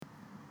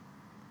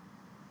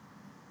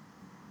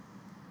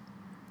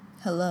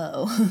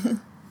Hello.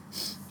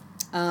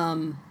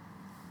 um,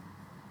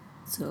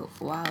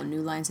 wow, new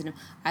lines in them.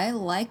 I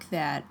like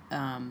that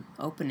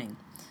opening.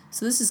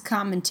 So this is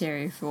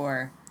commentary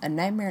for A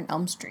Nightmare on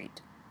Elm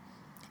Street.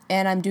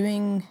 And I'm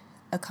doing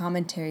a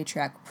commentary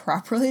track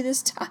properly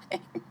this time.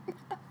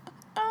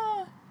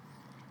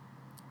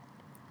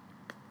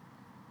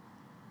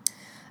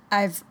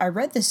 I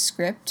read the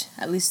script,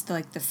 at least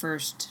like the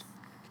first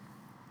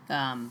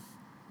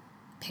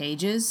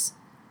pages.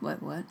 What?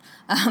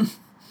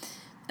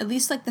 At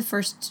least like the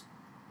first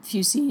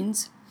few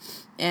scenes.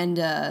 And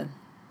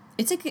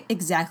it's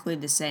exactly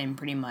the same,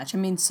 pretty much. I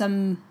mean,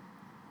 some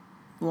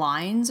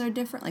lines are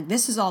different. Like,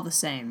 this is all the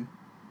same.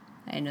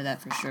 I know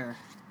that for sure.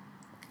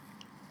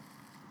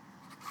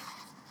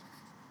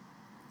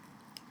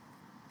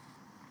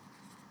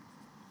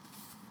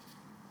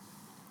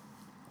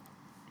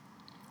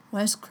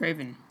 Wes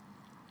Craven.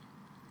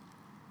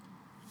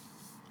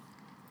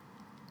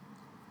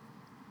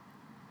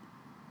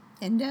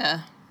 And,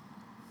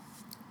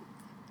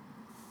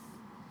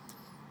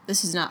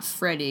 this is not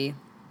Freddy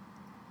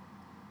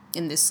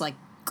in this, like,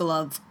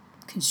 glove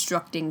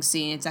constructing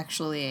scene. It's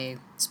actually a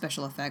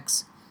special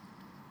effects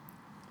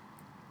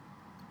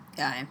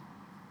guy.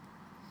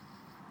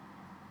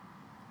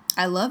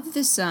 I love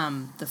this,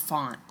 the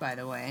font, by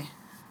the way.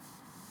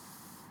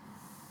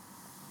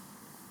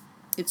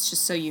 It's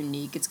just so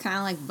unique. It's kind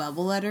of like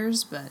bubble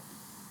letters, but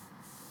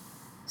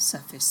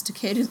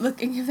sophisticated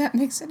looking, if that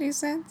makes any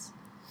sense.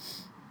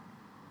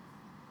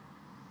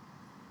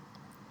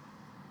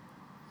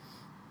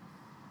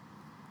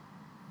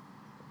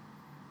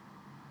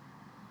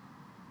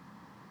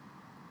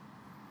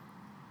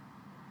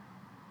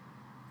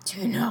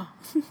 Tuna.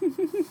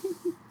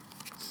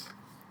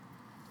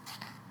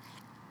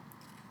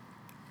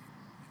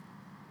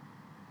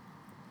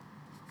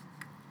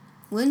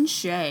 Lin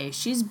Shaye,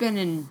 she's been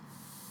in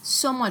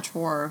so much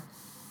horror.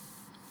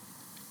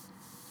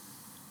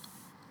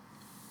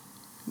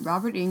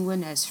 Robert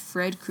Englund as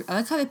Fred Krueger. I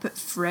like how they put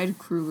Fred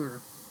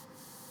Krueger,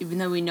 even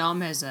though we know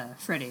him as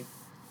Freddy.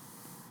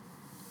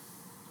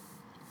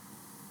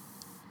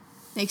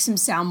 Makes him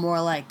sound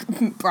more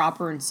like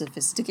proper and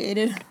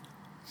sophisticated.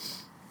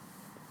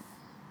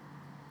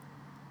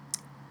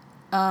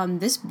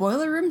 This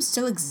boiler room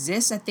still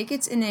exists. I think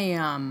it's in a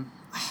I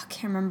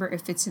can't remember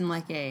if it's in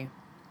like a,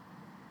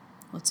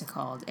 what's it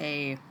called?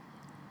 I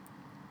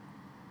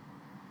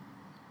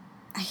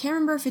can't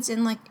remember if it's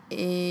in like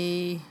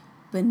a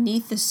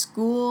beneath the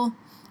school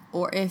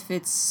or if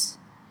it's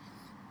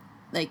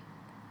like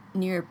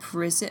near a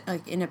prison,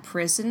 like in a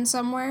prison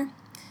somewhere,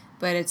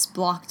 but it's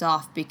blocked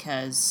off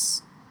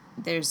because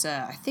there's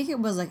I think it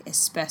was like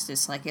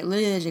asbestos, like it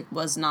literally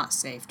was not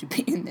safe to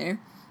be in there.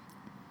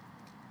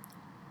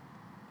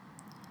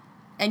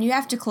 And you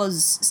have to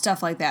close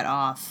stuff like that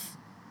off.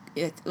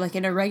 Like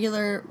in a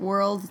regular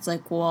world, it's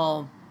like,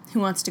 well, who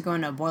wants to go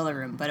in a boiler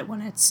room? But when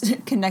it's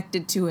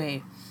connected to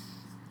a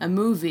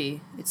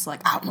movie, it's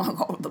like, I want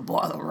to go to the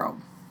boiler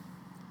room.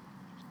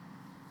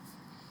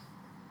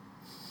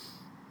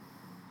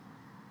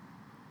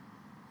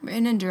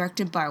 Written and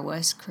directed by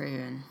Wes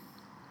Craven.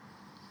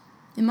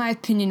 In my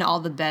opinion,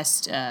 all the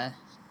best.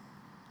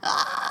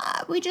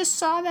 We just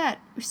saw that.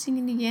 We're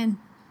singing again.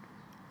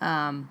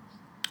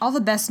 All the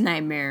best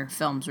Nightmare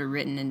films were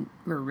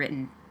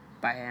written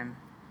by him.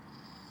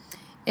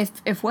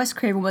 If Wes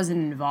Craven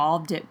wasn't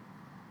involved,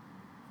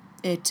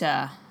 it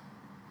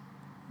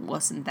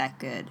wasn't that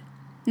good.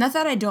 Not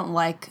that I don't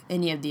like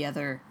any of the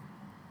other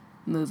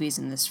movies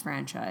in this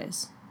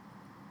franchise.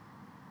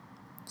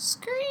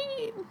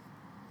 Scream!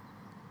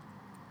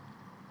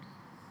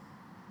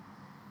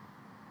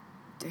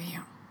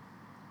 Damn.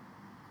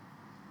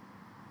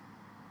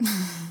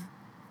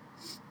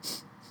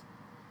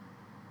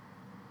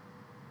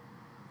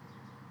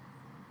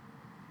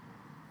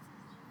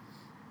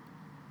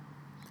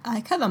 I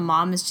like how the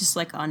mom is just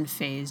like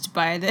unfazed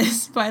by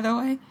this, by the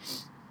way.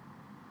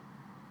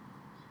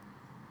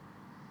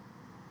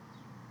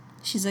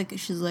 She's like,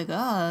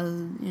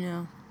 oh,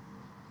 you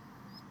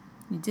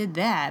did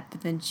that,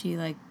 but then she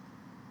like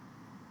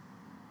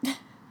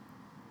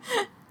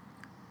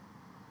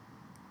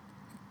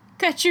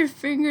cut your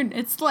finger.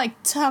 It's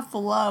like tough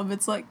love.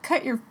 It's like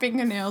cut your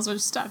fingernails or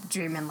stop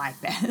dreaming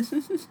like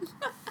that.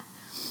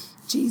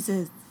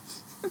 Jesus.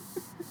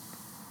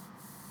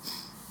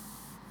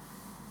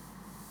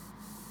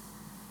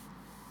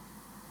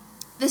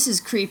 This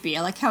is creepy.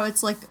 I like how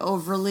it's like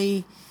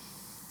overly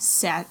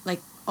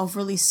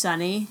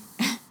sunny.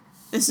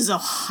 This is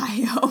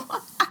Ohio.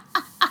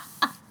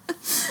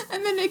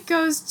 And then it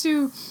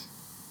and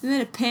then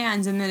it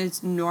pans and then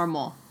it's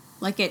normal.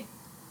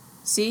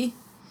 See?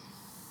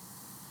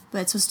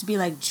 But it's supposed to be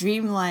like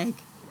dreamlike.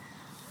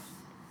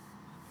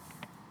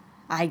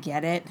 I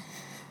get it.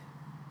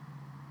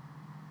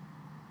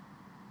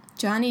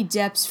 Johnny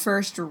Depp's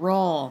first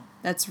role.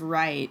 That's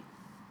right.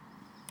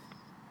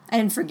 I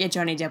didn't forget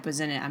Johnny Depp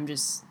was in it.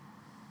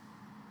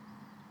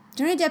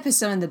 Johnny Depp has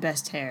some of the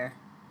best hair.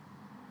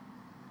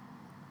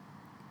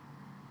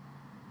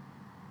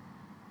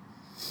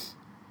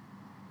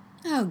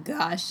 Oh,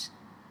 gosh.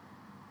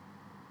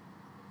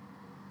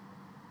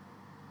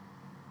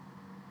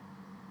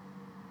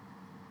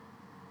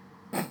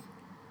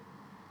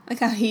 Like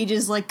how he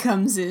just like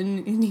comes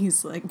in and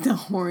he's like the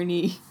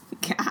horny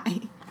guy.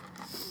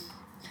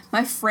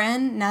 My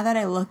friend, now that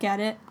I look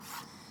at it,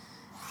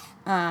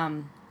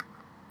 I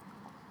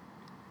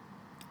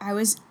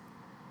was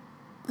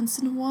once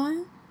in a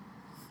while,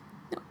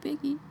 no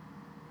biggie.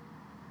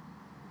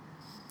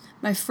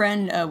 My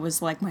friend was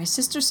like, my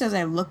sister says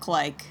I look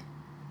like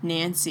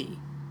Nancy.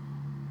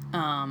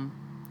 And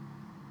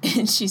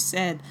she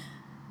said,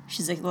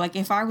 she's like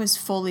if I was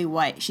fully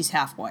white, she's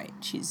half white,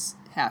 she's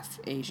half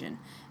Asian,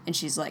 and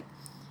she's like,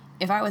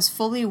 if I was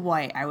fully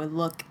white, I would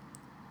look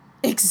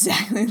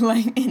exactly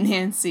like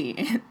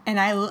Nancy. And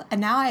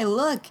now I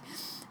look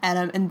at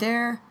them, and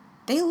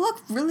they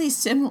look really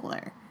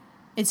similar.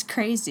 It's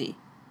crazy.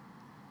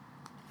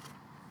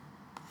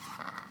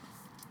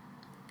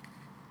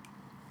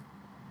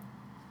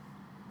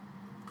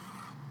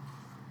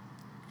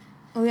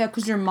 Oh yeah,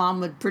 because your mom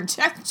would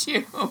protect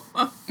you.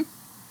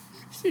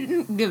 She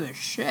didn't give a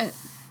shit.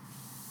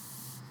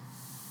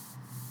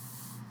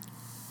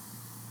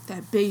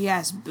 That big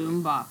ass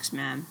boombox,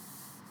 man.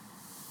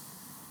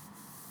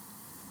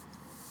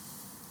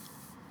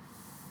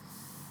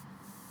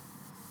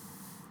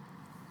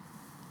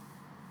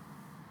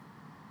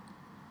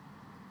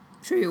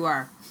 Sure you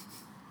are.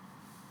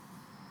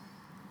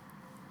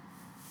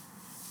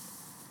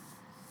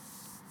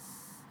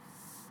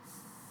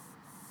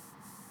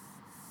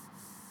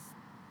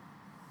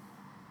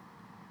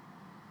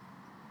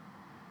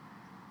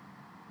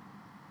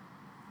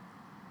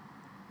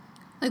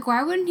 Like,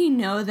 why wouldn't he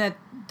know that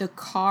the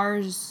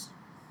cars...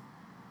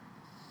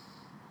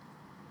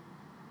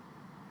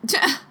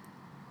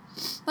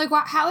 like,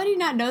 how would he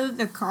not know that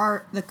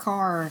the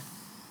car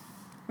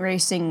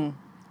racing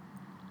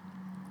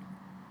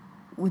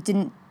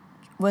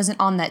wasn't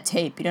on that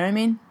tape, you know what I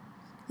mean?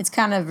 It's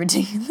kind of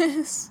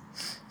ridiculous.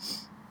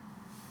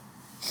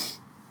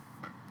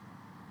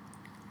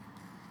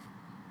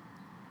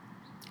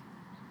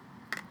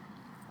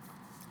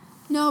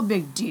 No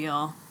big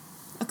deal.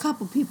 A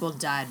couple people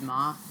died,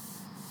 Ma.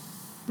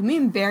 But me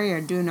and Barry are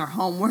doing our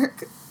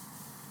homework.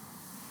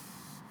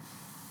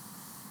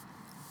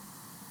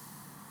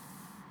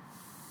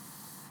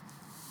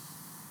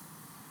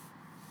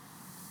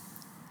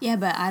 Yeah,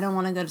 but I don't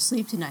want to go to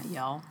sleep tonight,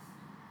 y'all.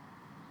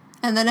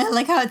 And then I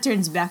like how it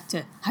turns back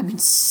to, I've been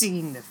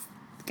seeing the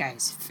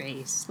guy's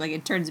face. Like,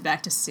 it turns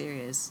back to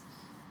serious.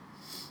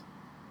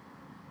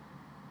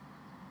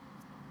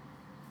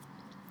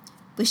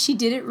 But she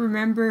didn't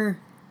remember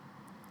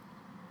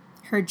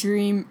her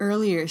dream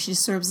earlier. She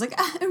sort of was like,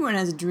 everyone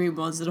has a dream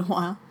once in a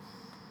while.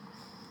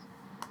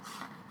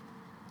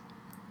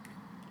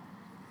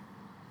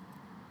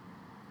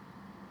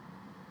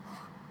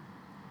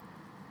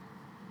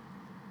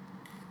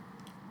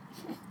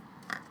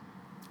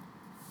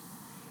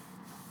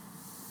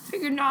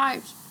 Finger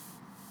knives.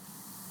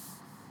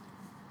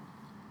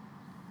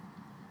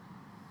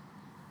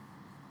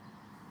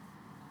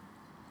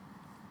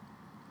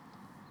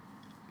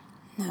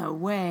 No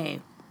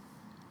way.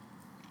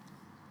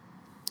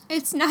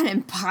 It's not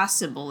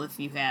impossible if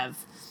you have...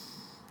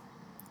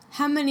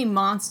 How many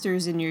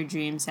monsters in your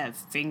dreams have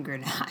finger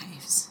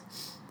knives?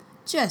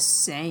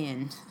 Just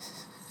saying.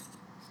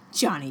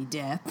 Johnny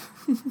Depp.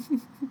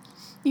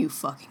 You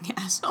fucking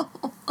asshole.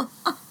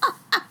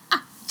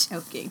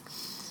 Joking.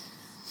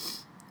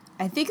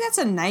 I think that's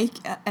a Nike...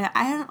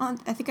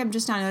 I think I'm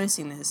just not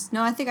noticing this.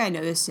 No, I think I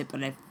noticed it,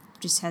 but it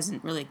just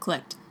hasn't really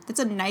clicked. That's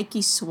a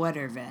Nike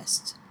sweater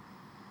vest.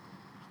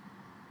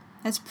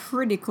 That's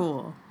pretty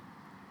cool.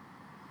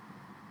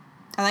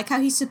 I like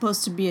how he's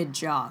supposed to be a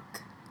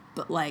jock,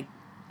 but like...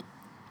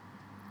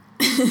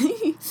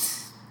 I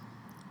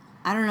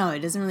don't know, it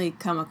doesn't really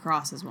come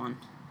across as one.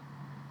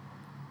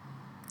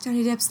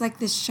 Johnny Depp's like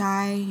this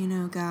shy,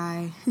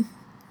 guy.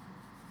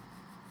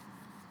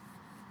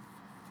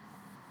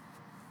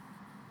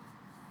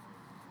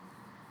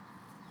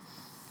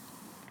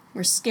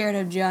 We're scared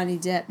of Johnny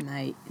Depp,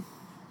 mate.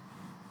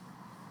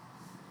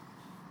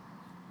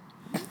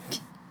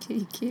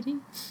 Kitty.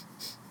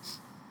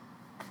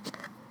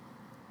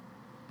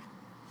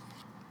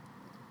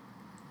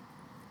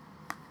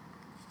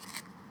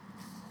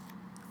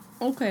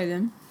 Okay,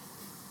 then.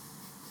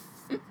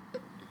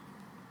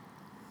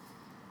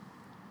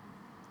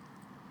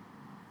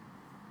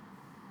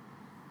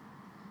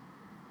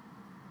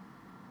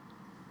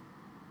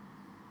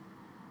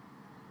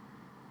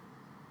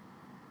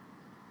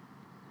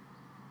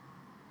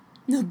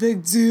 No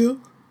big deal.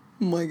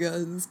 Oh my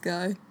god, this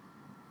guy.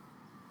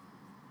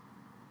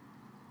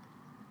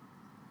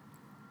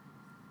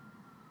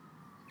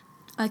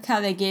 I like how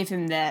they gave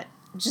him that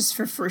just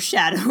for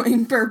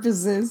foreshadowing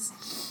purposes.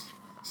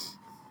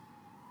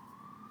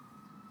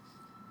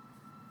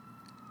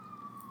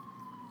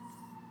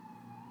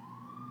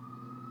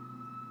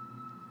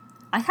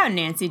 I like how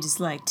Nancy just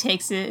like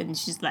takes it and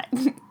she's like,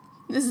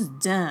 this is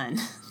done.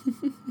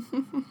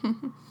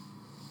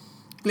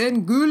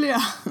 Glengulia.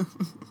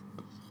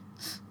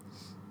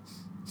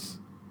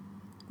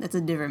 That's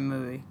a different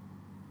movie.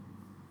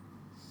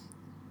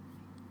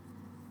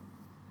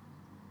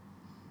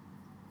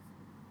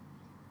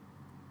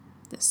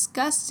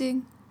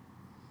 Disgusting.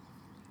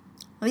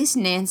 At least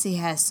Nancy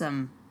has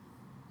some.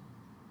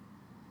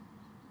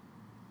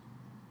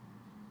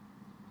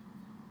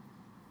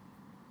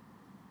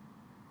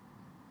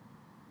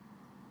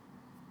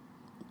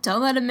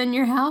 Don't let him in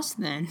your house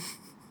then.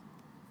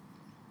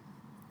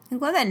 I'm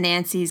glad that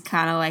Nancy's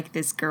kind of like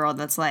this girl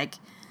that's like,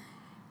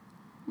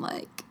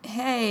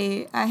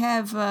 hey, I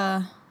have,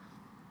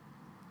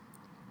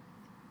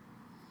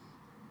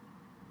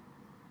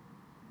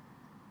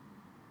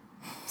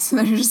 so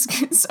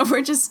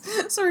we're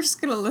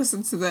just gonna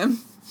listen to them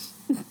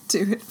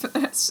do it for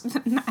the rest of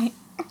the night.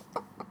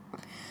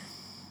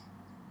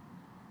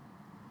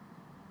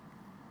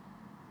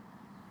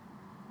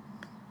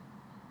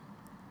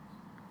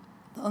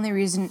 The only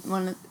reason,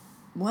 one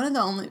of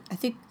the only, I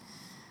think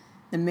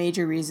the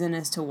major reason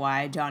as to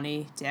why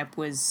Johnny Depp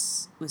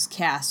was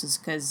cast was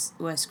because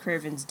Wes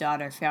Craven's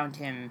daughter found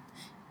him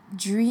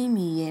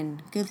dreamy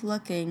and good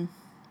looking.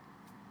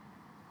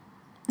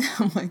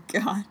 Oh my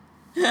god.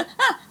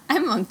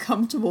 I'm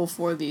uncomfortable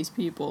for these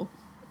people.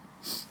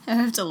 I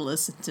have to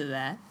listen to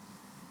that.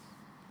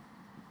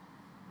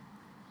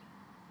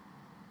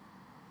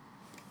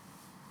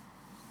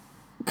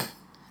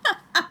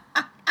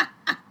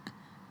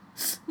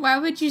 Why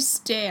would you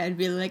stay? I'd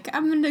be like,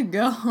 I'm gonna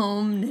go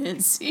home,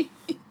 Nancy.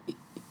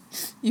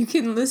 You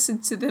can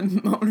listen to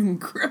them moan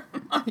and groan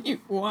all you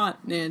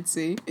want,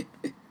 Nancy.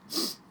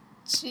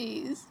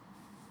 Jeez.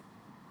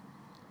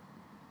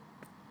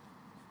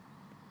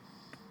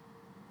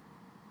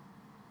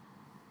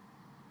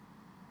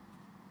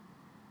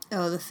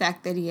 Oh, the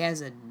fact that he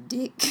has a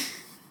dick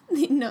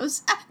he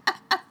knows how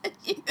to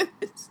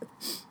use.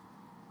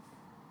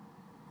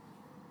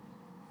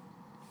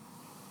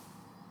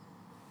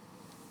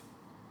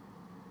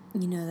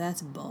 You know,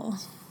 that's bull.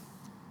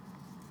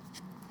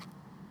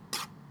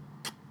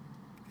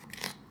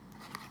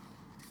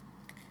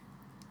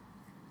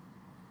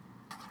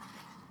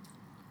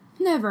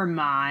 Never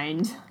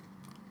mind.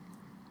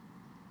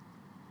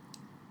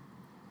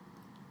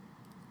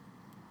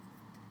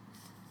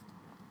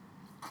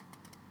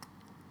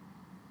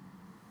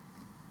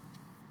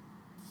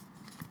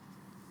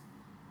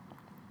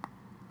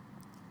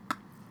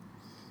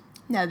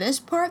 Now this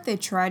part they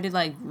tried to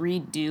like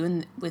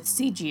redo with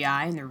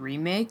CGI in the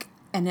remake,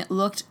 and it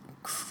looked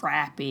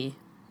crappy.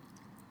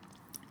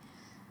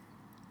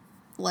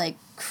 Like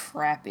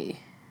crappy.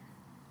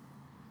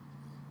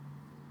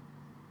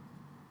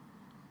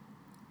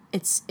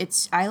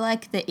 It's I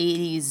like the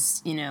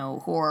 80s, you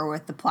know, horror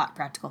with the plot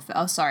practical.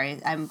 Oh, sorry,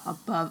 I'm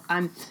above.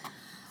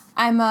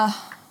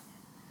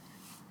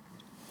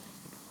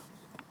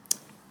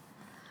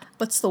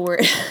 What's the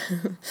word?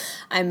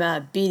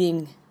 I'm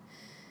beating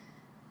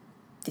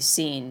the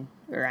scene,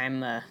 or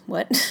I'm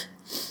what?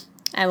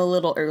 I'm a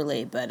little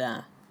early, but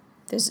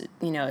there's,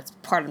 you know, it's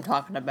part I'm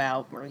talking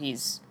about where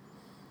he's.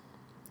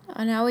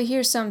 Oh, now we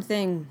hear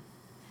something.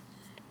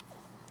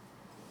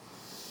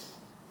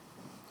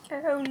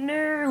 Oh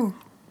no!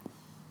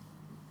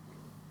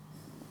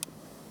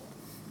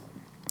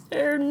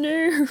 Oh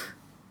no!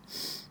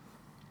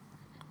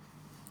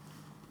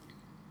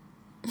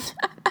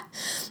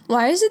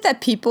 Why is it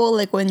that people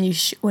like when you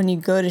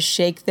go to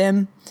shake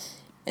them,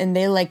 and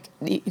they like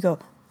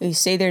you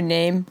say their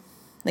name,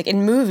 like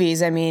in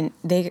movies? I mean,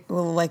 they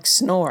will like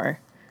snore,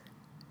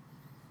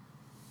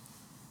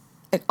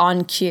 like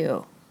on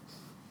cue.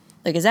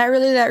 Like, is that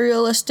really that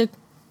realistic?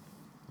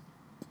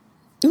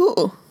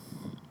 Ooh.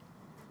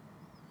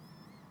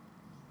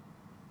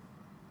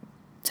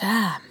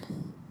 Damn.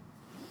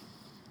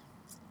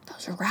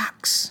 Those are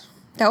rocks.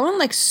 That one,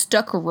 like,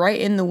 stuck right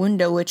in the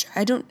window, which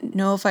I don't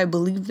know if I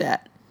believe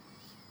that.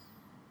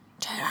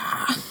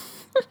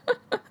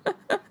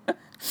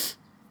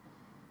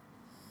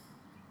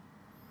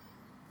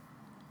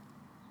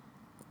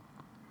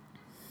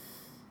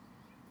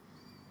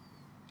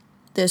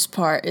 This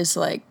part is,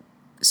 like,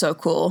 so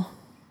cool.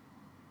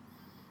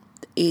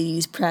 The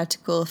 80s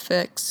practical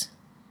effects.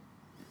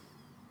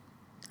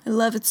 I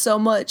love it so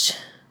much.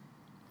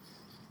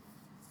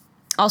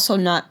 Also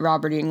not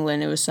Robert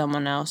Englund, it was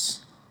someone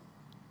else.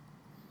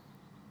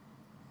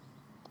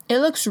 It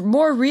looks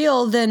more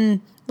real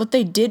than what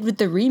they did with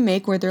the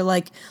remake, where they're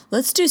like,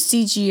 let's do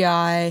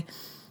CGI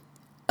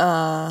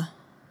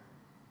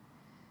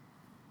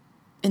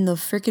in the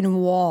freaking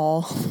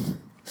wall.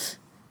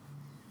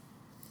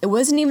 It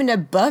wasn't even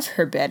above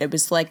her bed, it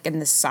was like in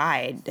the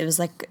side. It was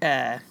like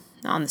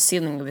on the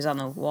ceiling, it was on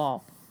the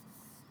wall.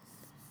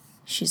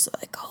 She's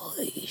like,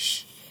 holy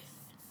shit.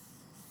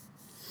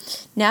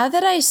 Now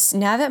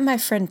that my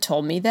friend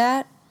told me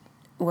that,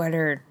 what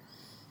her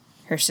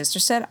sister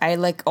said, I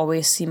like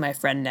always see my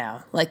friend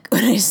now. Like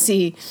when I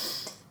see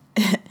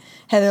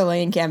Heather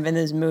Langenkamp in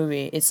this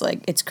movie, it's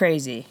like, it's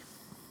crazy.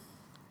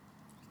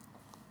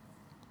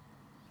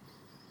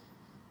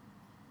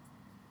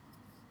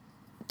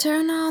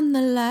 Turn on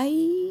the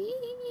lights.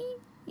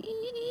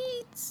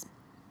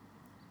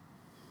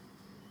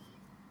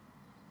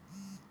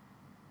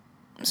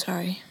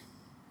 Sorry.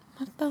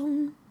 My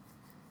phone.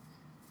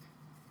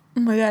 Oh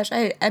my gosh,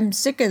 I'm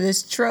sick of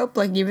this trope.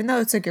 Like, even though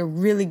it's like a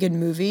really good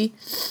movie,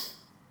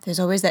 There's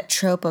always that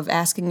trope of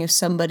asking if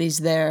somebody's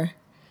there.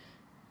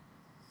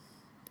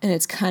 And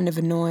it's kind of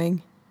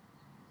annoying.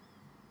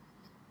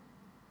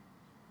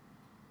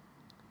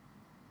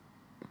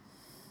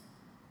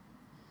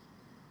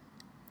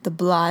 The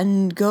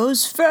blonde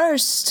goes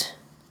first.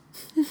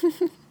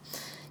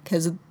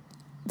 Because of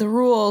the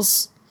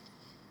rules.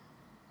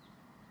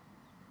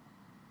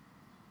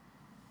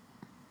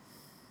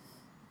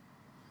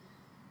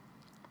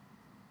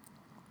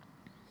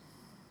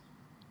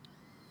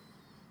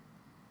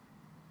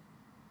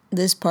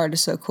 This part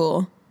is so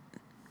cool.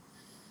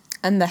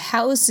 And the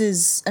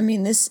houses, I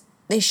mean,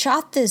 they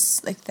shot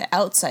this, like the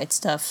outside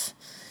stuff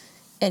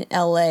in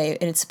LA,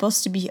 and it's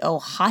supposed to be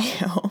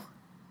Ohio.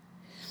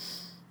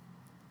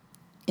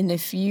 And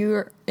if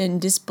you're in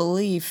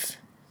disbelief,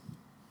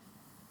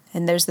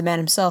 and there's the man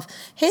himself,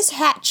 his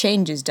hat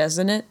changes,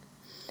 doesn't it?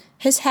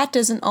 His hat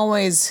doesn't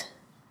always,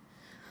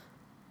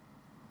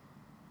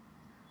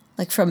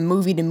 like from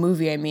movie to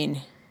movie, I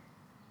mean.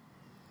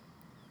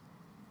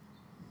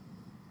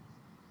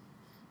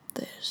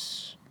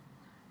 This.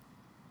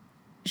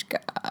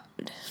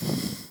 God.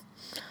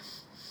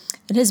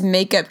 And his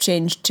makeup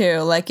changed too,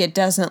 like it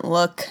doesn't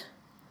look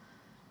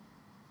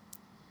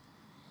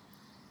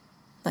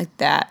like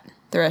that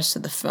the rest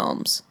of the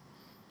films.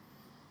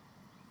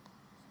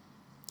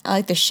 I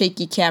like the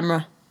shaky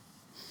camera.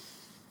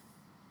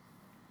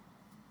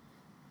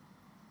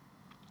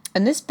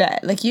 And this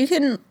like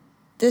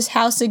this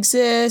house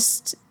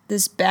exists,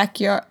 this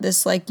backyard,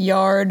 this like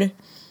yard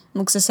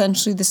looks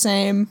essentially the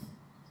same.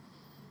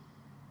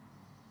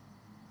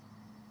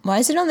 Why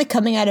is it only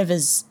coming out of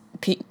his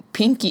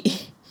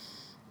pinky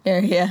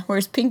area, where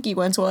his pinky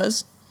once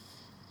was?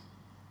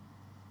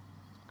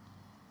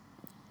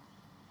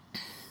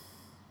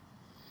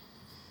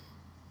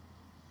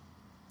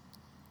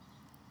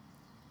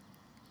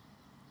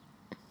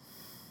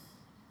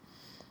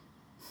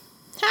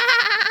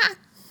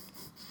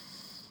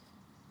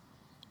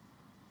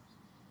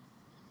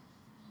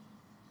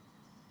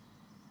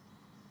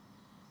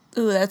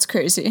 Ooh, that's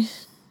crazy.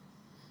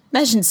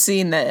 Imagine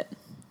seeing that.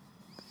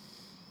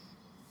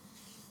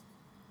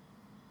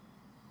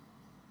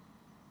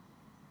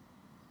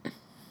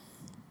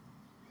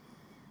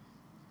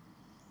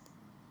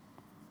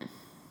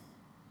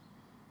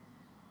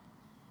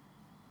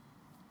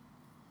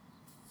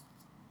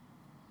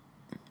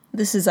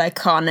 This is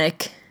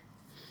iconic.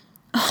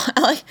 Oh,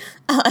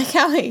 I like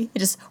how he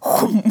just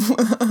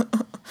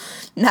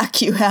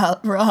knock you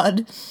out,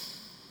 Rod.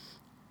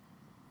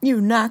 You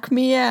knock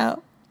me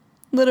out.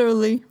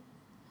 Literally.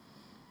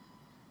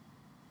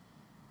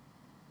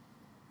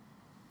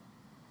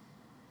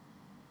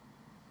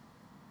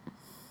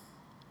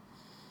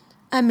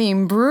 I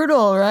mean,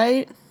 brutal,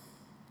 right?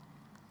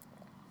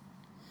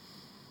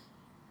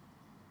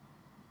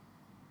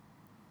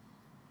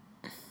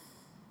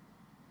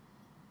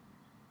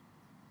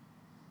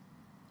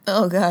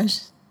 Oh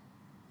gosh.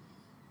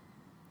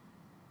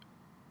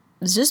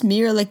 It's just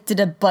me, or like did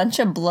a bunch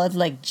of blood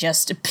like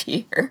just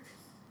appear?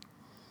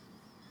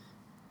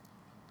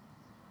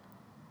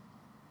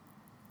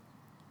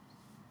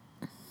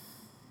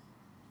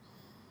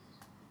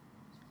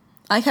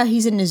 I like how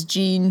he's in his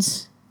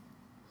jeans.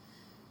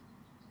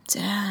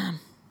 Damn.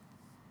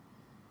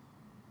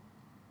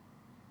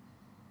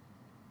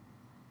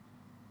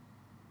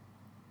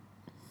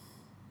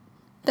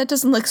 That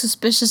doesn't look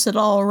suspicious at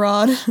all,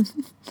 Rod.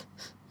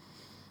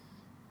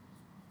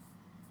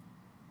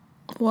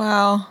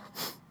 Wow.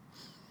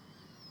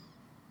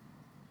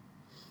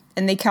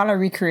 And they kind of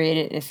recreate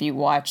it if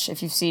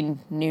you've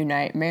seen New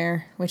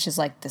Nightmare, which is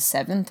like the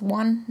 7th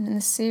one in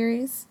the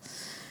series.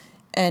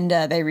 And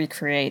they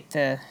recreate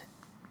the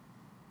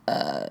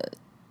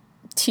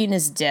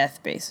Tina's death,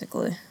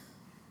 basically.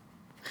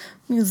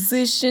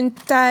 Musician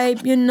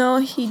type,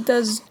 he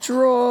does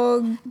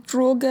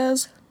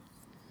drugs.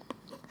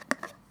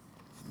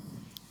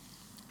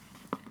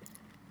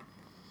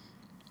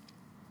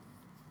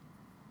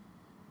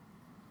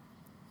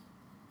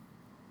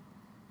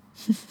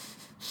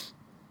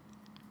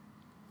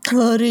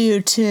 Hello to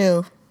you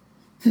too,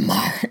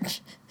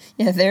 Marge.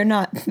 Yeah,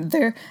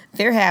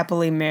 they're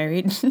happily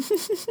married.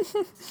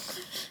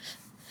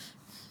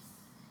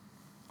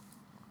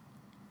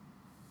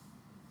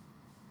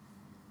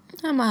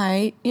 I'm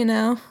alright,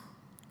 I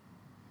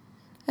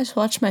just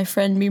watched my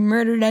friend be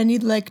murdered. I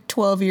need like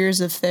 12 years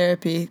of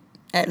therapy,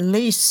 at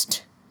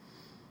least.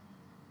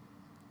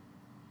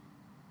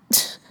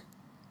 It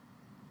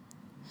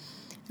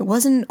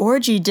wasn't an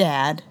orgy,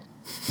 Dad.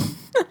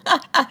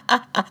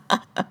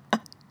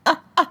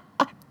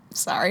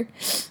 Sorry.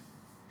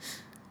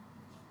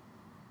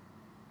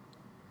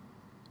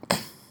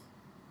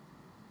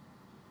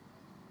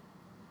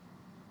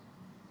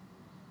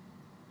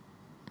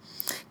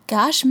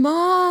 Gosh,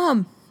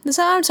 Mom, that's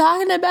what I'm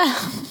talking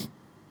about.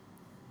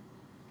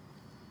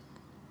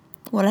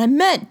 What I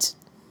meant.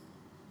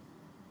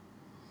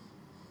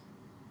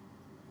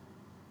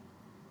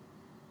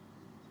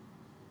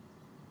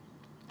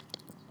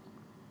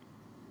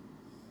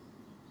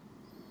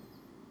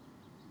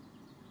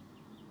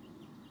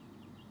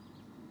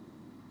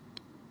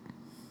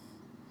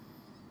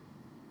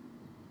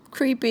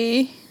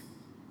 creepy.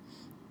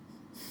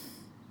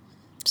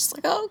 Just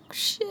like, oh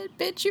shit,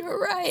 bitch, you were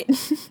right.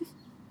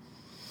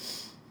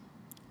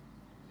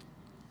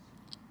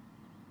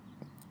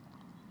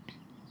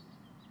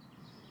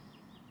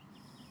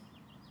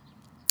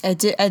 I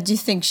do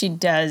think she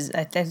does.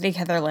 I think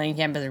Heather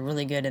Langenkamp is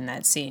really good in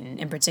that scene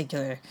in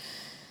particular.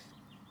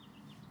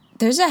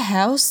 There's a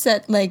house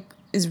that like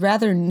is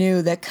rather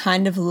new that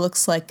kind of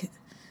looks like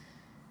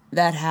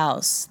that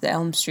house, the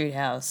Elm Street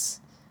house,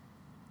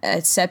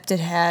 except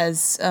it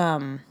has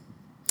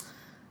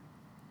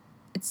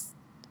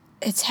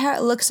it's how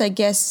it looks, I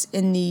guess,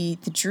 in the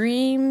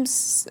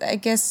dreams. I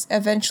guess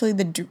eventually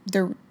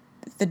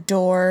the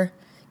door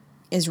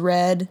is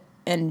red,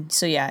 and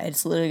so yeah,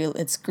 it's literally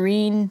it's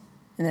green,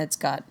 and it's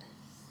got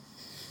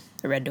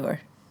the red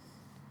door.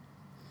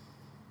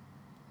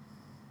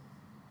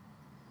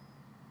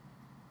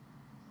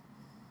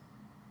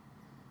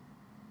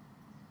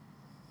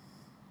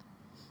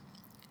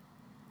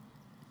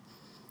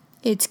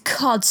 It's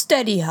called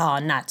study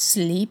hall, not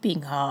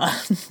sleeping hall.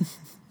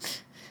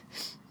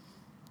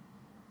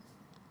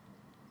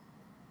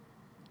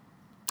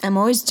 I'm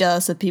always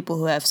jealous of people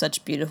who have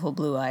such beautiful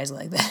blue eyes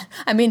like that.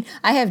 I mean,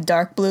 I have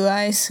dark blue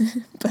eyes,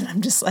 but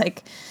I'm just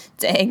like,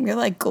 dang, they're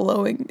like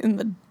glowing in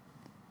the...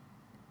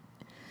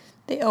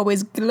 They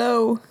always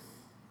glow.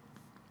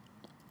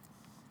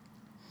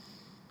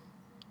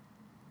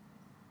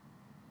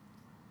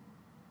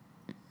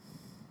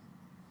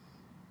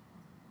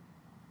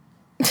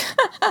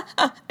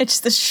 It's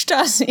the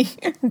Stasi.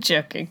 I'm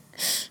joking.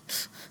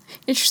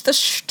 It's the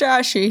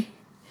Stasi.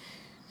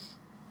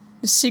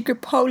 The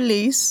secret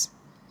police.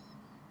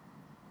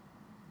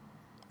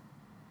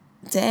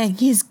 Dang,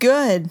 he's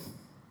good.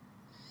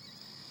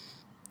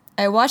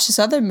 I watched this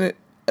other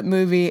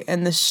movie,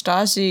 and the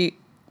Stasi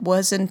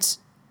wasn't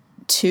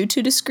too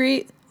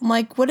discreet. I'm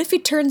like, what if he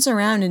turns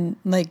around and,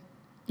 like,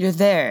 you're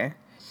there?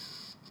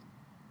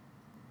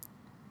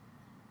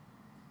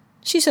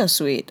 She's so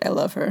sweet. I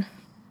love her.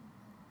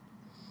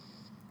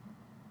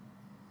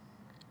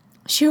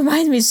 She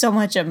reminds me so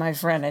much of my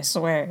friend, I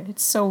swear.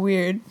 It's so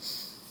weird.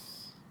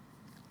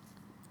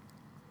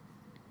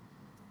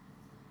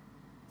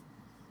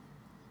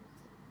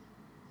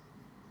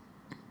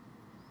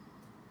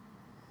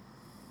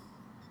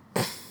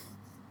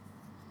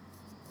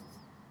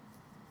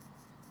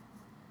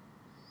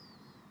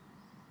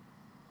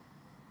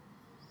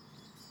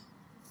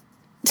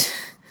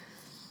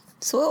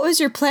 So what was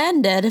your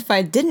plan, Dad, if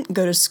I didn't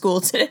go to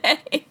school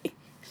today?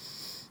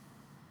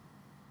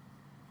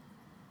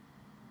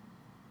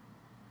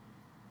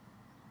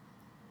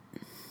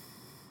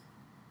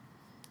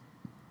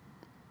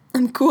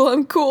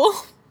 I'm cool.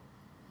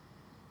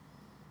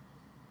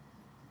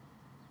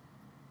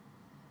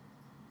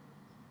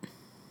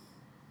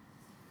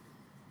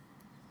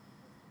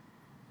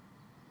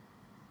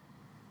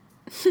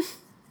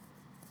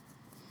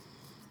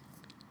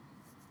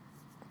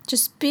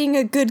 Just being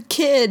a good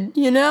kid,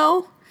 you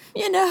know?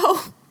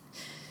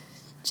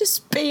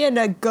 Just being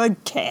a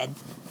good kid.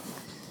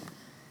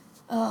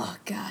 Oh,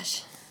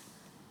 gosh.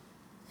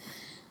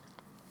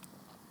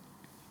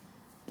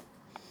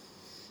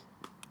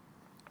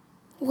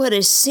 What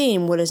is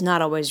seen, what is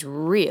not always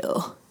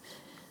real.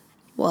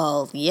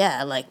 Well,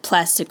 yeah, like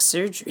plastic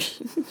surgery.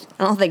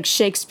 I don't think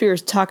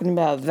Shakespeare's talking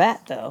about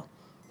that, though.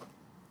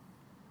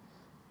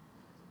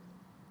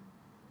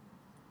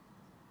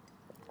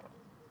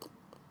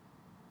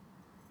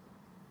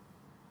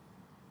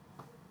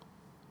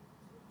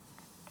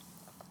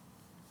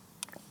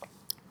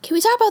 Can we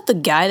talk about the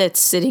guy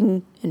that's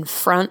sitting in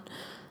front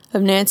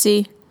of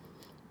Nancy?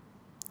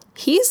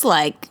 He's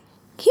like,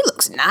 he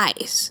looks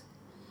nice.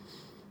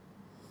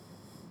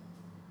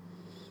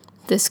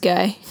 This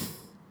guy.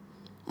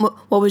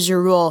 What was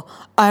your role?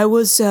 I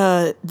was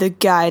the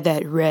guy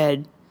that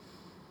read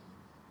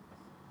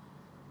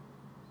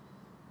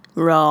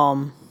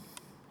Rome.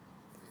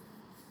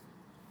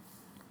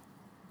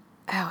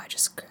 Ow, I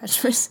just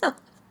scratched myself.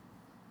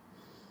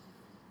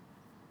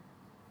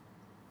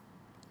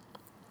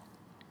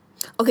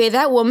 Okay,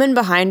 that woman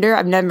behind her,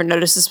 I've never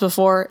noticed this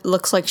before,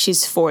 looks like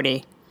she's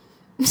 40.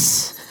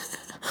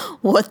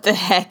 What the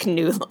heck,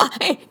 New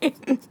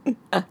Line?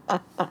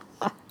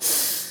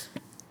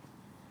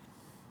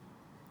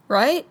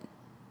 Right?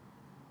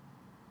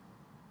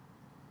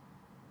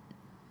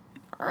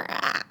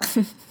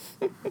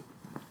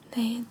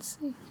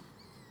 Nancy.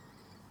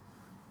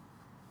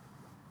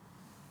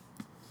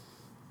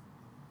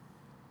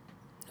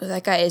 Oh,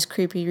 that guy is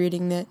creepy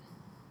reading that.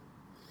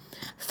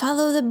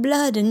 Follow the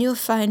blood and you'll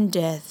find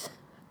death.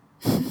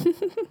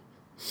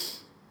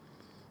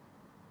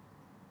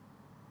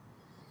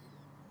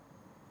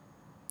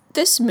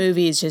 This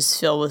movie is just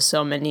filled with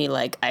so many,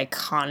 like,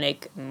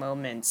 iconic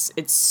moments.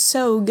 It's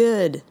so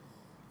good.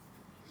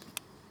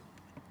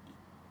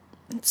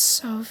 It's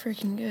so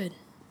freaking good.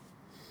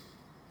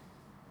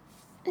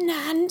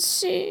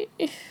 Nancy.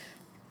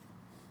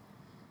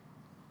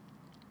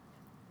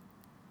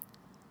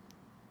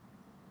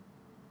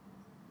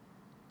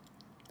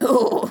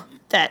 Oh,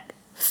 that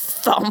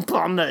thump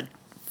on the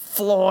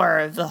floor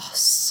of the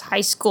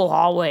high school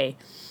hallway.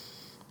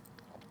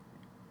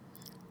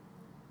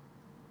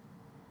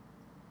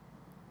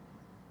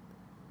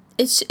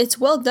 It's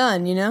well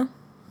done, you know?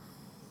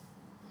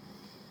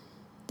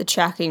 The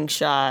tracking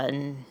shot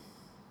and...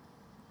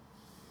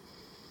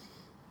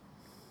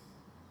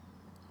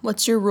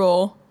 What's your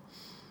role?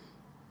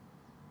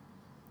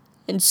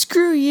 And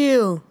screw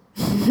you!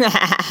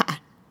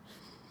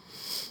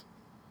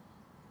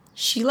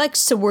 She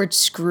likes the word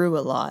screw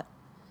a lot.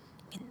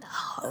 In the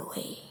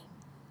hallway.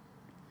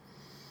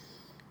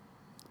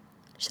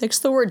 She likes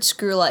the word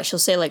screw a lot. She'll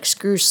say like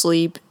screw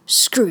sleep,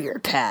 screw your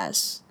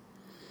pass.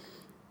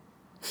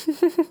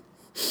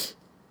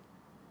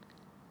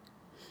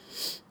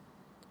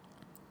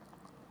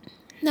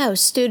 No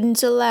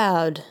students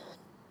allowed.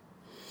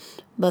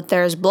 But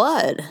there's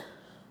blood.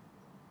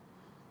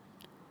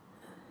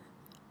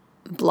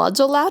 Blood's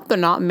allowed, but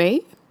not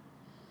me.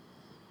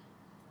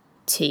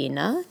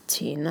 Tina.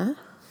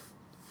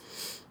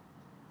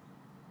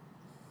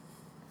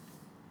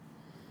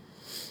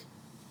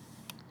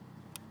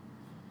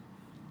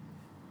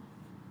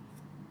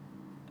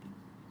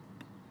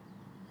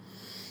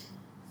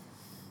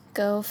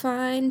 Go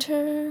find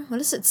her. What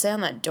does it say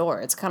on that door?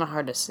 It's kind of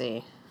hard to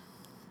see.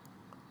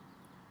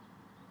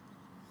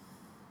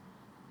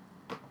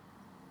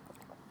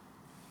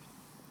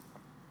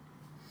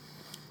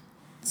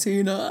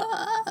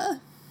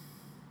 Tina,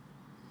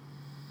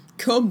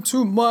 come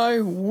to my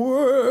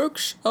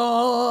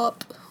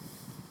workshop.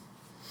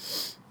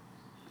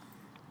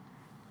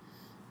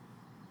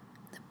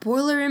 The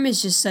boiler room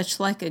is just such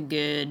like a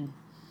good...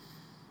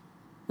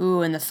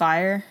 Ooh, and the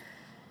fire.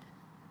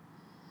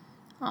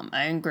 I'm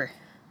angry.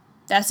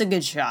 That's a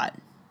good shot.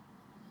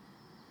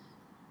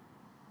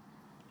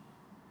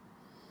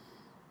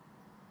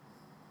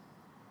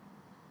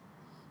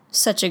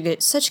 Such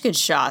good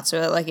shot.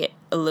 So like it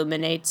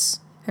illuminates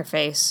her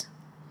face.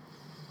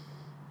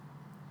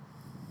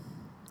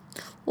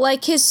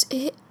 Like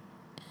that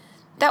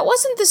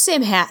wasn't the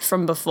same hat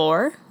from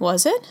before,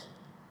 was it?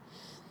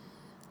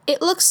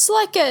 It looks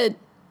like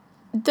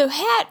the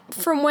hat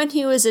from when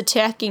he was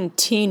attacking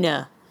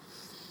Tina.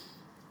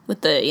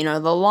 With the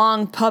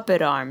long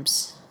puppet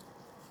arms.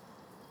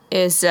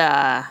 Was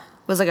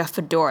like a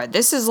fedora.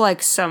 This is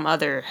like some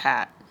other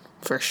hat,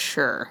 for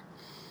sure.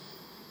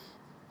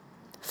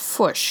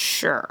 For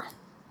sure.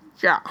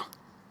 Yeah.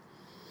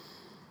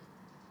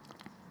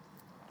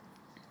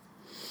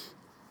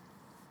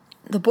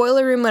 The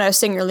boiler room, what I was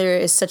saying earlier,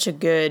 is such a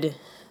good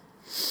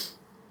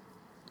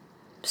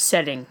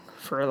setting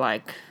for,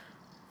 like,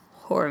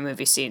 horror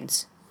movie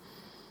scenes.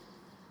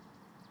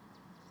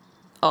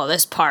 Oh,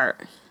 this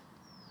part.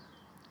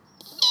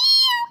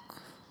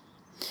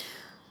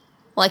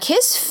 Like,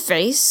 his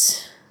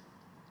face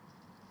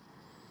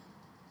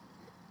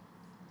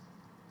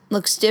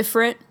looks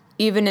different,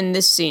 even in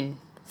this scene,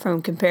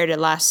 from compared to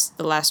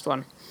the last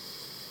one.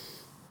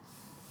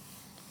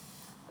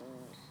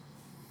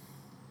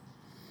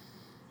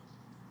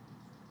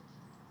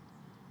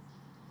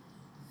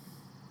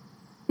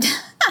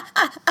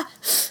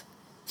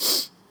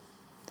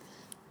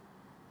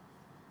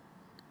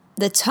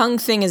 The tongue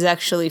thing is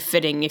actually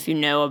fitting if you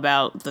know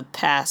about the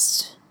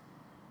past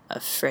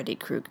of Freddy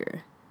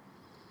Krueger.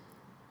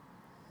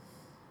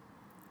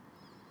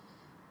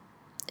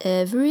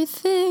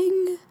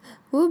 Everything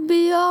will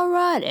be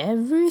alright,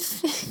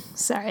 everything.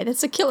 Sorry,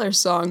 that's a Killer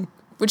song,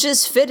 which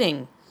is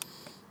fitting.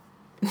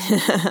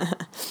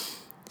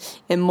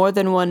 In more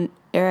than one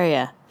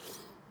area.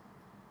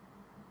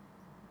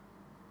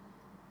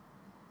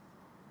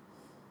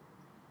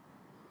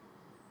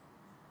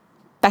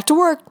 Back to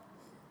work.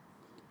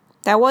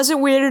 That wasn't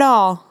weird at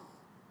all.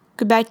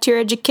 Go back to your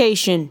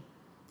education.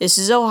 This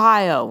is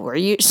Ohio. Were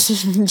you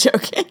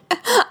joking?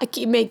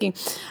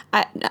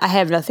 I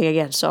have nothing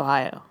against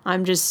Ohio.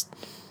 I'm just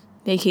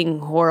making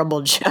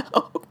horrible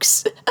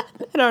jokes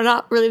that are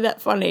not really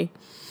that funny.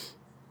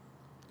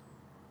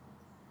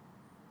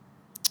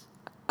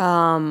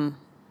 Oh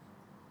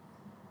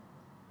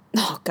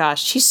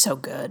gosh, she's so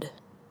good.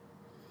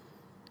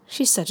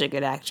 She's such a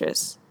good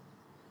actress.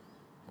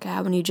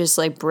 God, when you just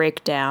like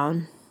break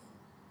down,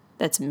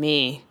 that's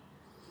me.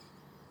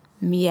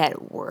 Me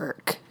at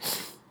work.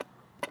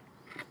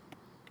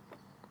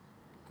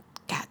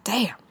 God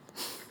damn.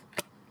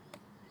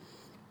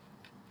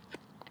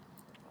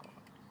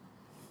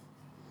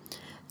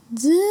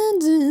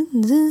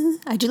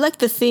 I do like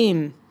the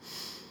theme.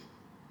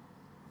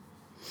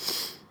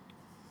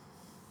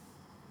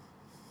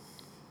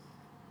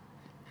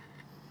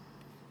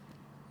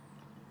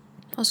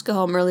 Let's go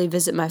home early,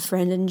 visit my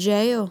friend in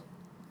jail.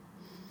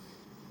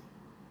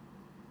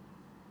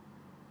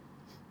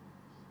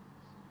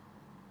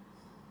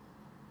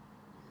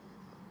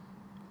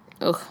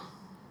 Ugh.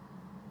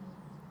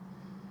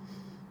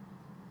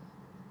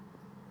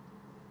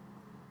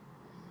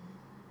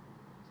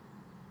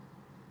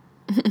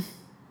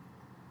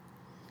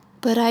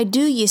 But I do,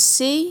 you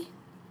see?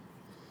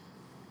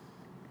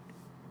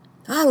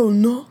 I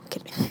don't know.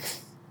 Kidding.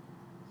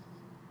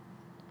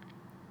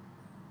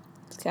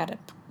 It's got a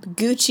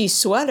Gucci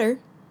sweater.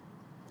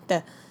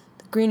 The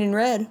green and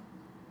red.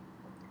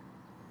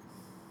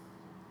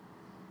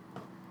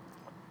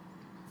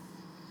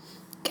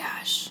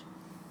 Gosh.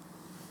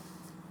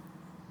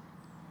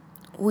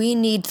 We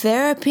need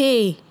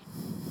therapy.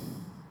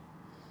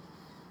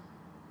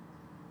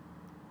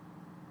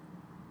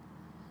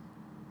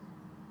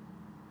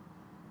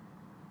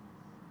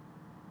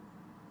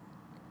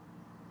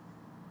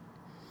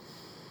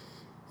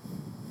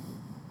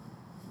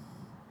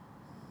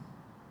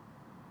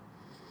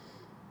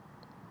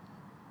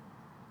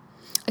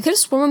 I could have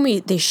sworn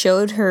when they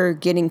showed her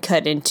getting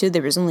cut into,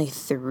 there was only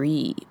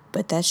 3,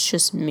 but that's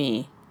just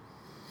me.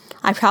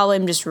 I probably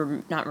am just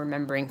not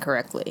remembering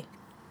correctly.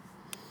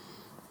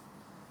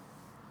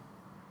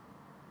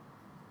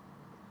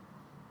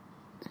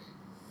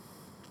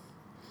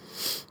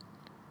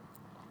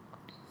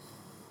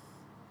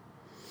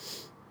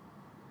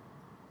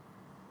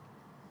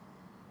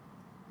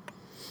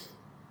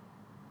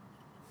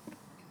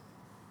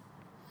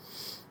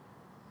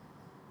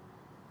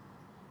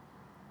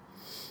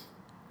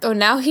 Oh,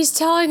 now he's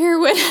telling her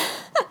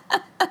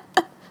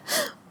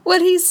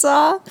what he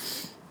saw?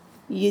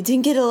 You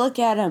didn't get a look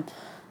at him.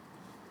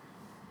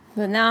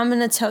 But now I'm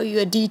going to tell you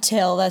a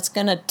detail that's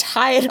going to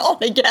tie it all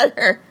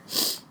together.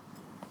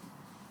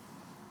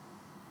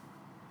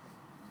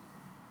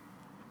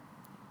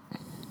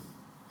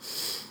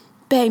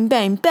 Bang,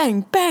 bang,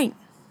 bang, bang.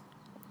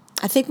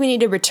 I think we need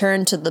to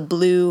return to the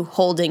blue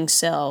holding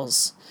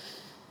cells.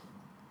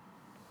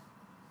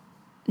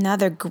 Now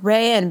they're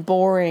gray and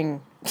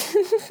boring.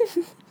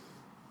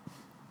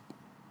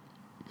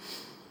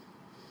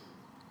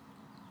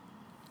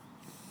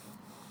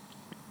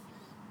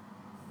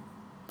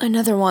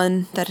 Another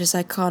one that is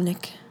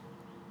iconic.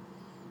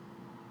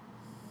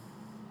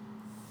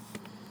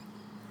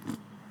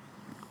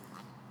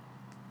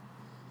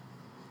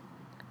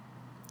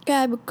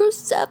 Grab a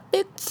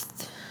crucifix.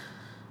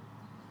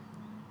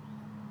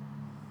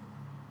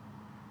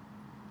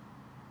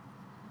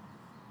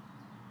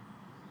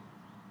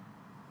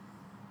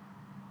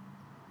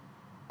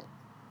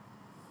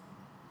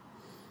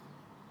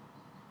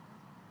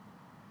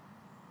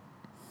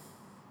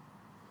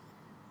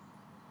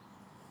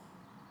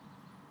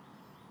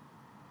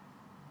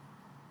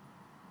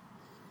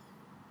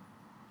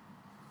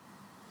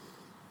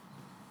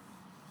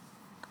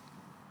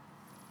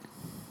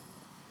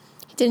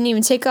 Didn't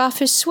even take off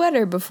his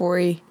sweater before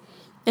he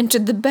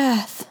entered the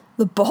bath.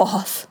 The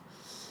bath.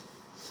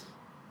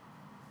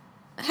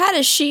 How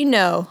does she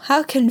know?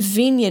 How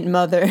convenient,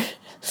 mother.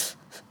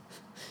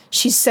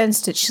 She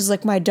sensed it. She's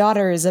like, my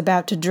daughter is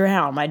about to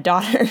drown. My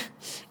daughter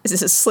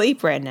is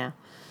asleep right now.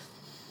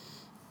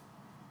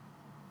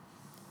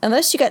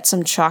 Unless you got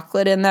some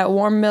chocolate in that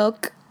warm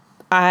milk,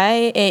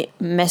 I ain't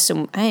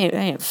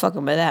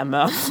fucking with that,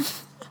 Mom.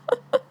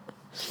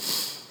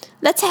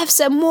 Let's have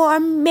some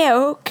warm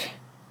milk.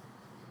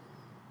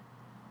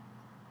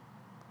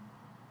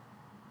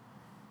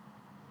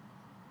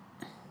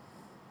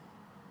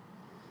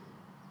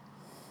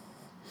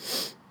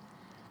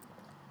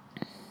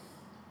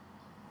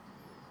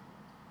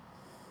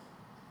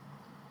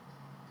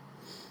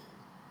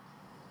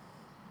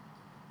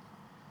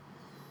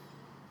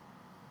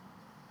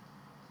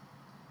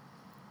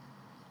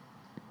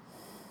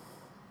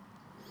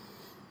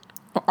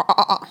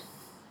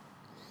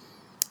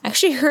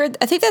 Actually heard,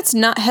 I think that's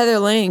not Heather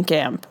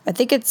Langenkamp. I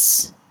think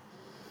it's...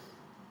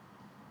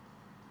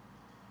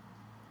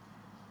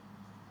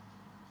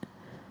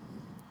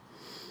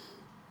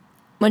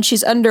 When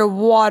she's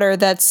underwater,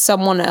 that's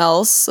someone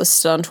else, a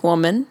stunt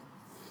woman.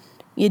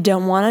 You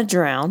don't want to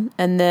drown.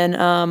 And then,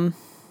 I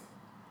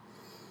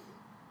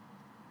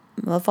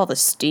love all the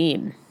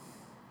steam.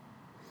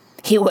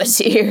 He was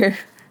here.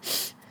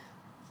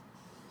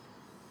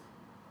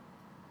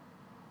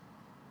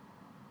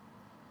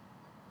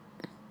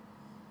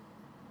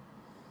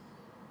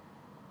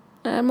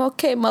 I'm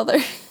okay, mother.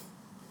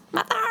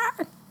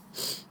 Mother!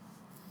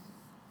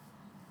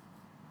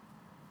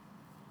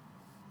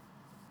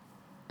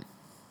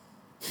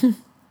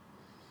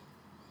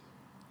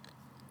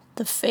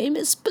 The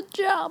famous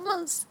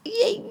pajamas.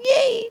 Yay,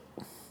 yay.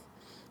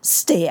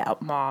 Stay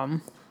out,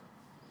 Mom.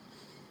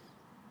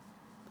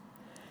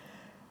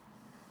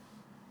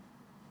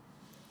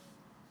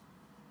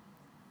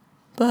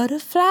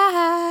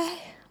 Butterfly.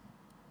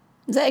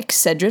 Is that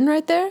Excedrin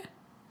right there?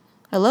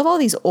 I love all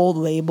these old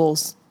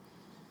labels.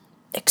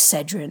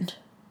 Excedrin. I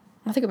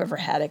don't think I've ever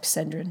had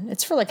Excedrin.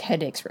 It's for like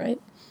headaches, right?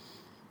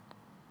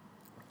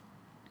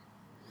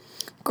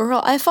 Girl,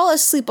 I fall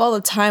asleep all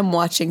the time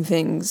watching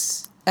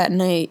things at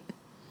night.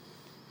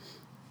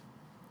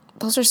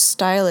 Those are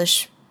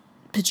stylish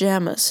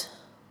pajamas.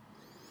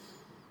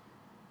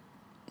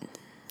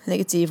 I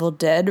think it's Evil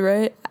Dead,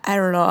 right? I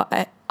don't know.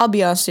 I'll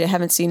be honest with you, I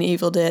haven't seen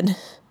Evil Dead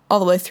all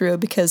the way through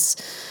because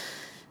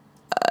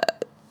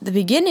the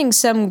beginning,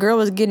 some girl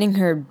was getting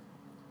her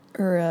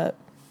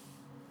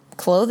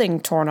clothing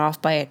torn off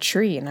by a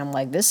tree, and I'm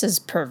like, this is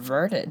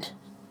perverted.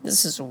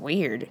 This is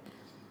weird.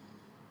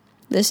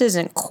 This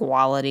isn't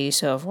quality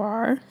so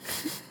far.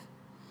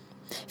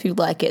 If you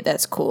like it,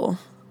 that's cool.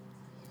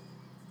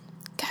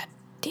 God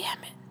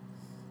damn it.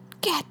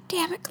 God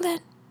damn it, Glenn.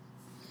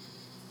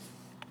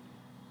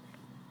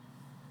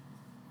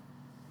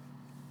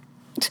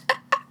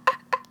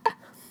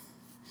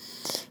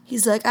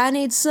 He's like, I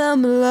need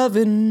some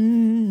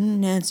lovin',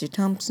 Nancy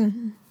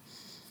Thompson.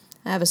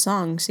 I have a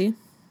song, see?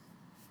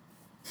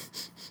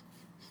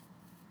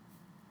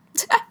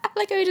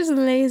 Like how he just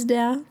lays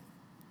down.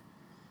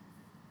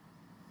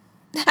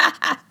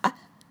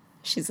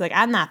 She's like,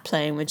 I'm not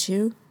playing with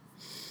you.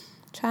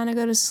 Trying to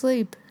go to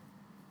sleep.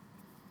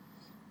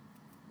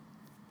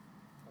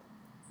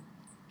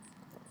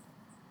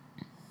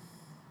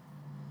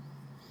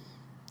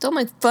 Don't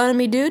make fun of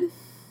me, dude.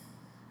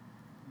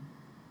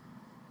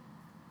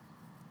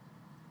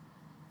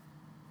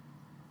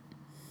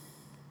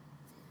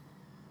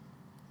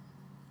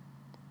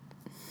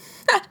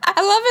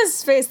 I love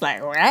his face,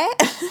 like,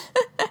 what?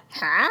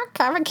 Huh?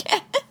 Come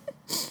again?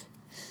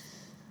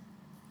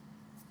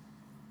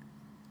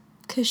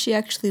 Because she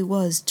actually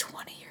was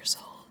 20 years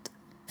old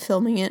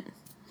filming it.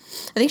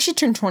 I think she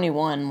turned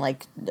 21,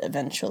 like,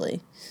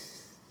 eventually.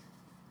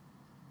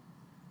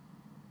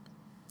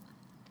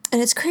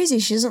 And it's crazy.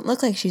 She doesn't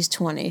look like she's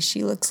 20.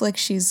 She looks like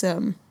she's,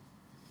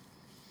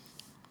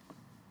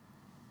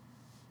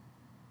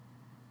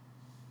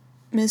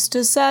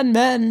 Mr.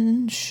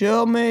 Sandman,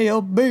 show me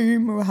your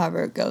beam, or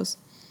however it goes.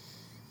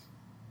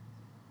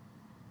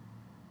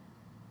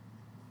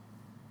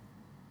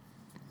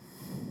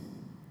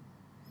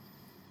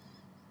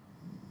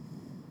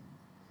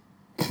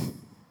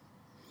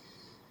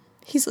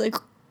 He's like,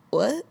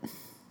 what?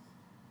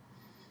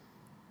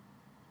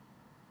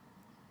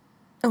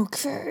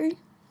 Okay.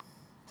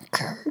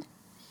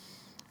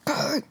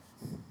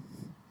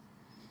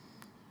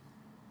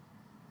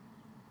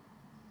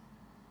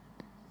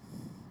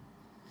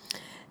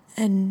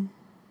 And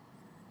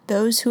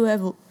those who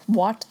have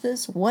watched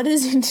this, what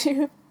does he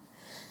do?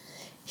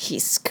 He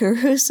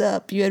screws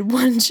up. You had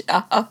one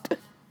job.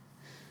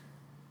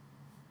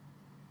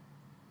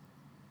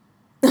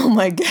 Oh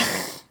my God.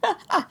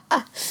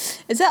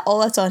 Is that all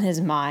that's on his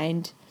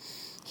mind?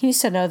 He needs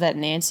to know that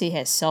Nancy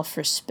has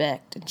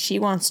self-respect and she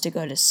wants to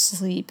go to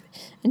sleep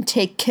and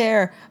take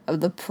care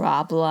of the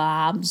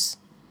problems.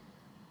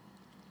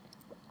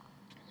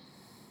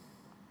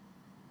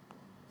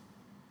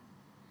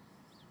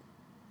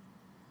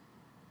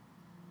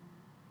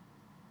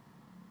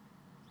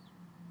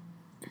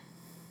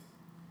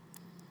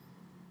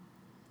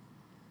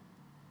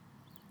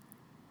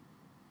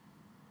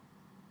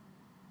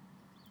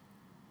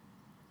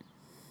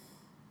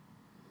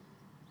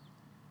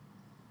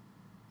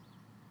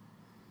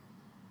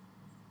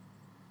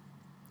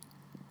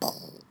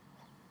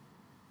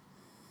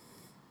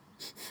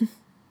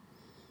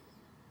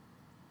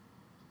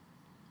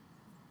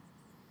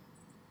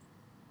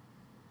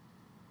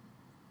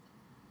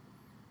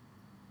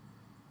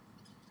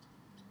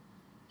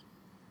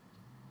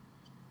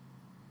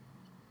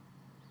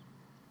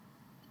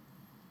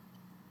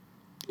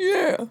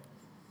 Yeah.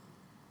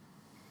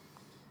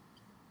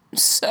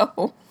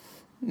 So,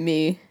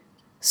 me.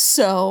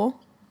 So,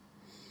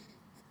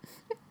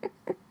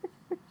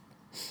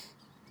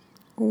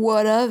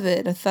 what of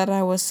it? I thought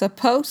I was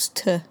supposed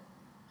to.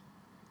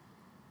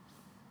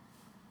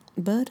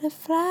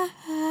 Butterfly.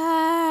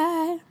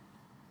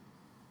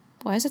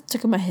 Why is it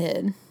stuck in my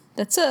head?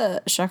 That's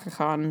a Shaka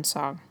Khan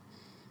song.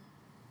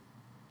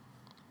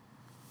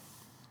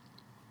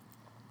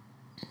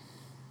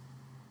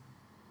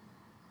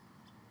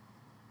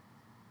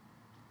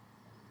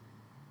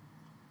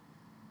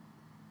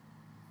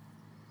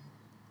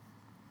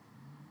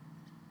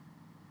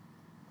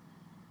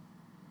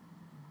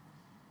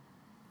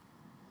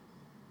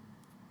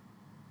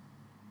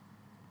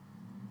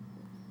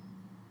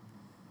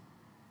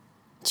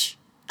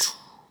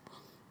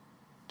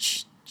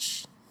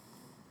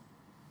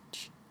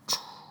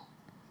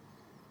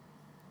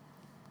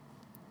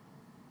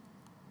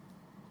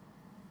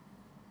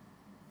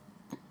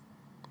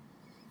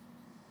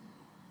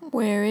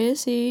 Where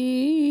is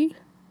he?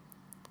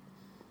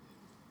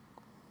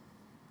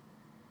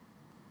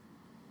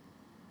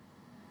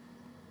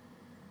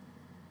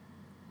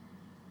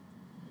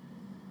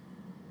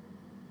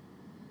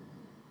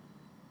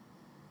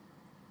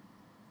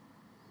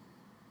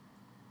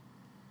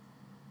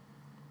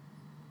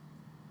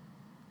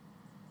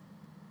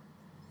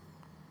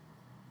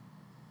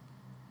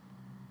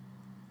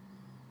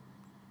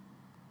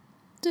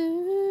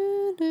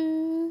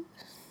 Do-do.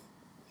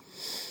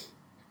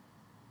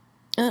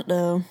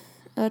 Uh-oh.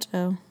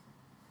 Uh-oh.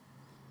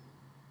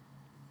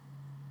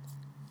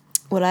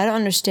 What I don't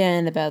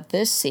understand about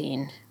this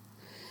scene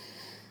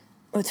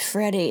with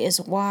Freddy is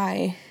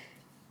why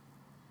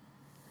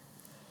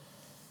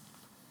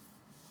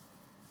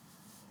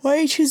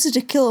he chooses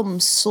to kill him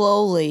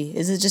slowly.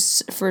 Is it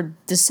just for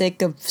the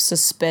sake of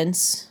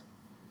suspense?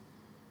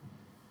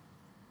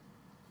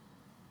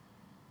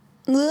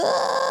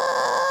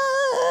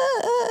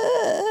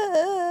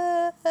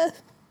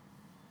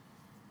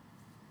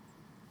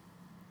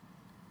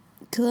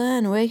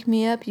 Glenn, wake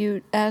me up,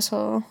 you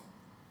asshole.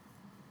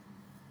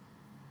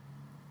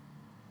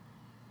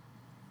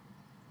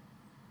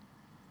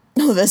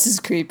 Oh, this is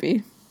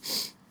creepy.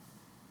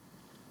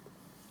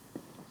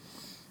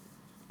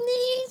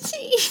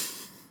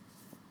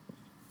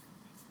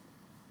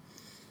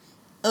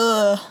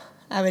 Ugh,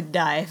 I would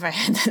die if I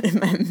had that in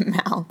my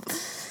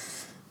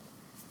mouth.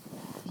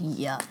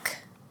 Yuck.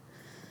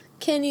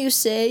 Can you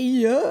say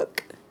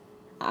yuck?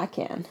 I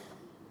can.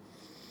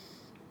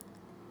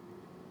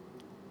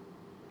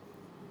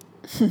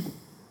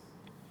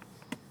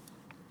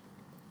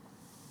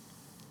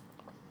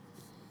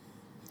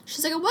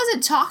 She's like, I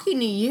wasn't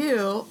talking to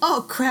you.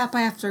 Oh, crap,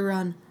 I have to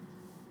run.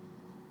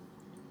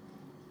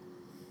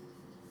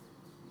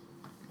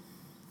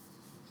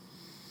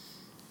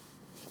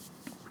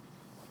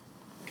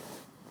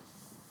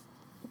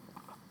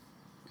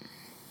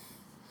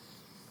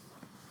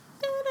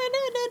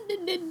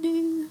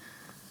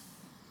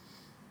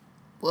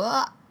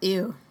 What?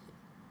 Ew.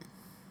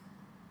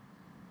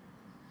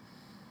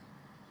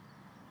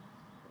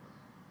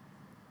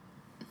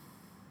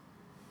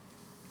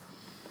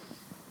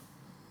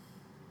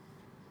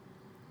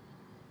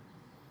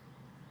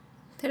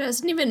 That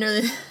doesn't even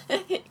really...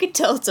 You can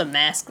tell it's a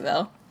mask,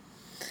 though.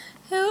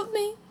 Help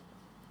me.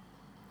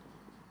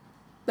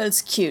 But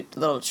it's a cute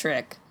little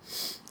trick,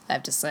 I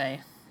have to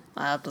say.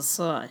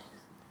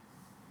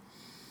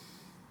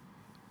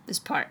 This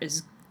part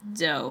is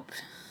dope.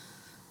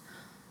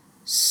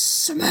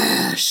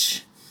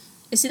 Smash!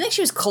 It seemed like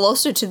she was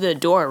closer to the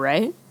door,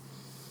 right?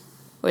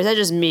 Or is that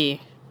just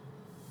me?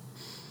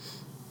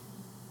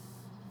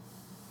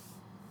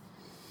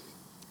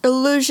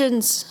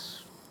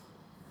 Illusions.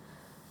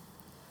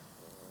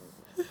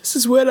 This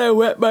is when I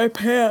wet my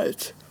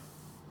pants.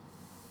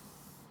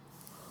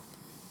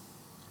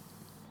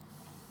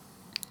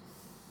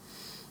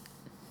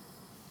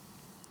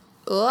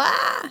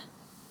 Ah!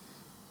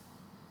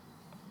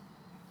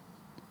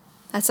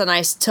 That's a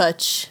nice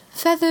touch.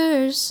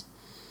 Feathers.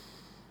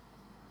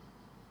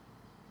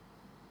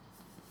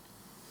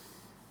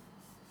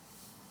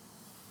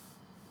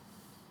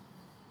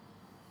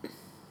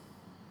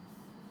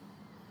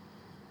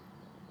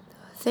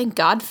 Thank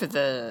God for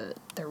the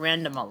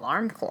random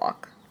alarm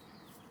clock.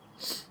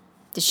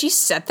 Did she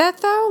set that,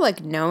 though?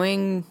 Like,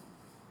 knowing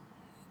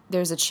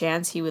there's a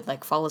chance he would,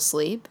 like, fall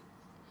asleep?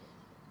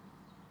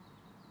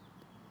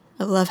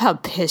 I love how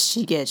pissed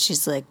she gets.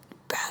 She's like,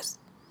 Baz.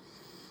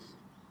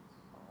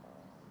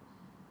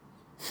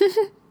 What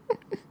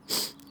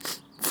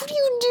do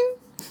you do?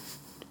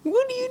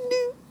 What do you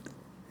do?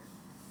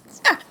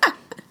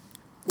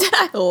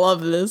 I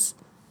love this.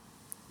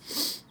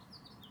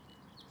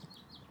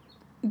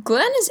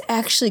 Glenn is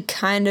actually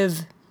kind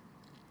of,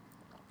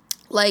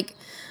 like,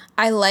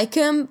 I like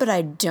him, but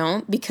I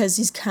don't, because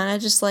he's kind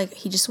of just, like,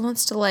 he just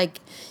wants to, like,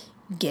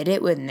 get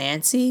it with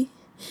Nancy.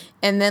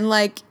 And then,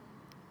 like,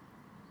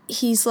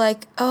 he's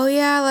like, oh,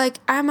 yeah, like,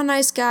 I'm a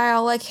nice guy,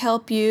 I'll, like,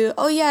 help you.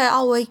 Oh, yeah,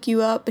 I'll wake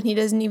you up, and he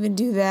doesn't even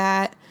do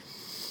that.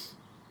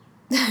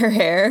 Her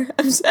hair.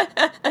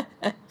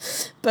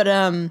 But,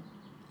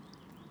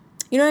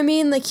 you know what I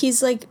mean? Like,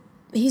 he's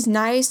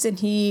nice, and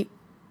he...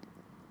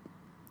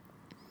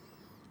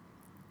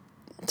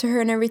 to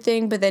her and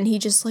everything, but then he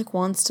just, like,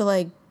 wants to,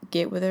 like,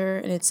 get with her,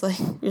 and it's, like,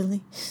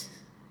 really...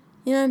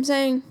 You know what I'm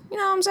saying? You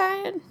know what I'm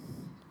saying?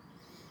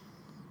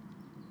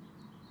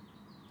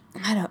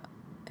 I don't...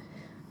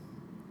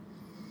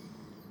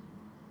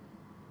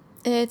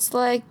 It's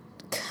like,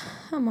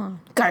 come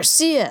on.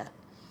 Garcia!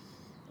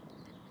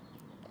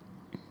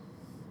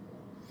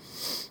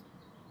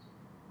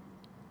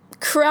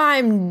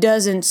 Crime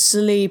doesn't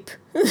sleep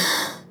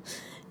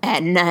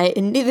at night,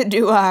 and neither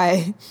do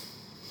I.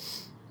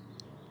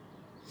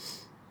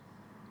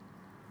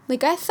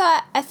 Like, I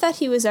thought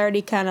he was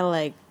already kind of,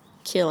 like,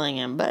 killing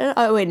him, but,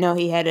 oh, wait, no,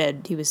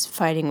 he was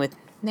fighting with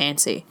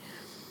Nancy.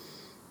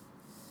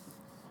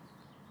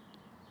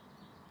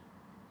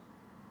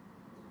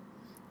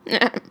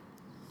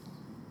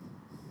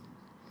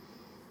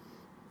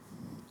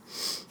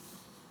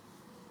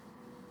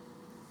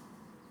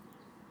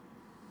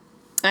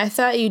 I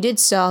thought you did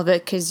solve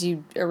it because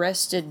you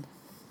arrested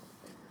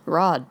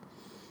Rod.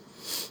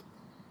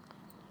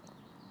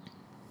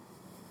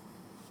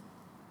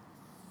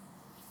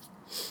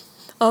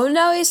 Oh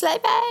no, he's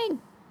sleeping!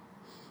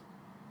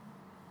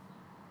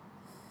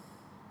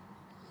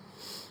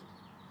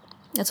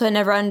 That's what I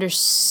never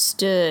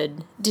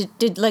understood.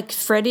 Did like,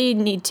 Freddy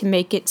need to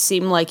make it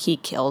seem like he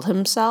killed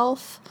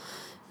himself?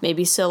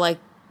 Maybe so, like,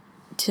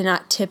 to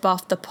not tip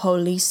off the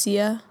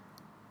policia?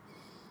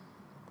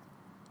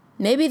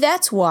 Maybe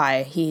that's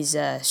why he's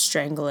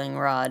strangling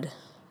Rod.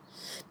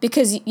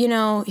 Because, you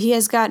know, he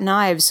has got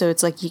knives, so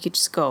it's like he could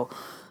just go,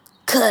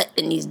 cut,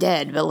 and he's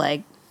dead. But,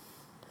 like,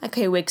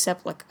 okay, he wakes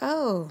up like,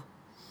 oh.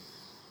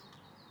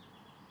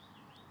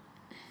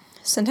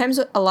 Sometimes,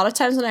 a lot of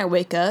times when I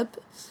wake up,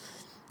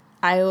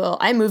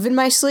 I move in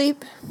my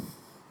sleep,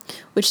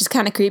 which is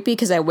kind of creepy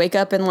because I wake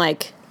up in,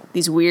 like,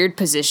 these weird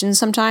positions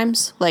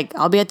sometimes. Like,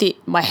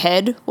 my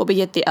head will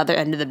be at the other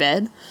end of the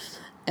bed.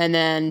 And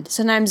then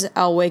sometimes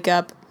I'll wake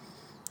up,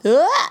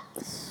 ah!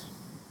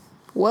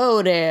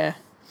 Whoa there.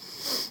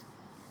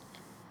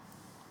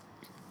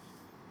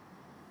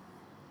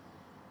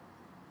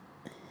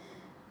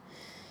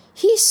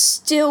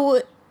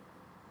 still.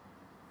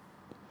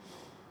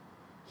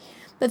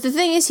 But the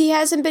thing is, he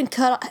hasn't been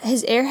cut.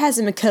 His air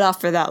hasn't been cut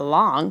off for that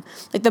long.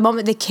 Like the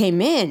moment they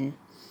came in,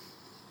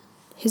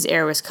 his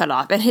air was cut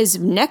off, and his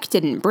neck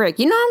didn't break.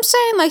 You know what I'm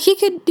saying? Like he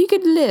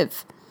could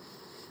live.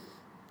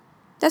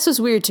 That's what's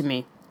weird to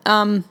me.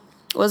 What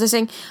was I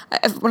saying?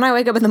 When I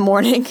wake up in the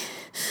morning,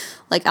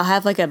 like I'll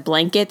have like a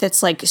blanket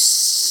that's like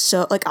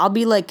so like I'll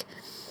be like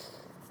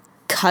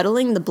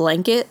cuddling the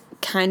blanket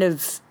kind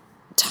of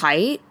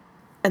tight,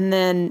 and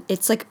then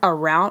it's like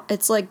around.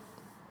 It's like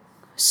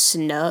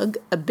snug,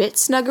 a bit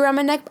snug around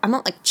my neck. I'm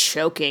not like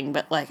choking,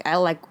 but like I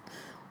like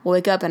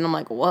wake up and I'm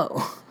like,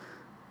 whoa.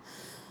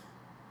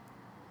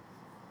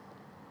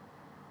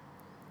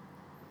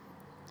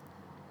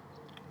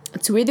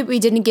 It's weird that we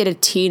didn't get a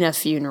Tina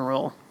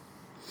funeral.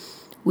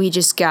 We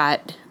just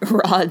got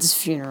Rod's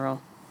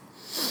funeral.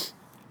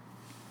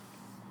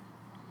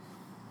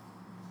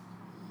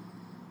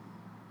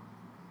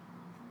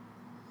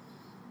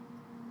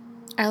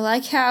 I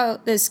like how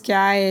this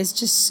guy is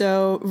just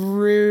so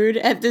rude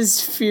at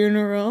this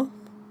funeral.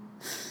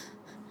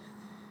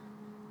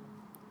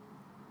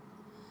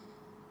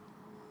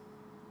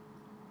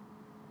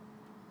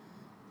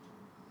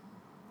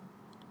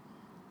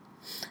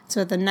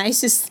 So the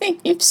nicest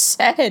thing you've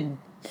said,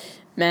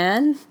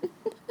 man.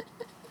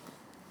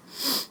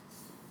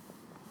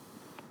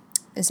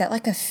 Is that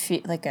like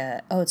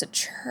oh, it's a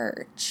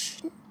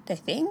church, I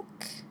think.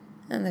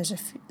 And there's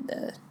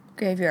the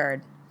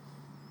graveyard.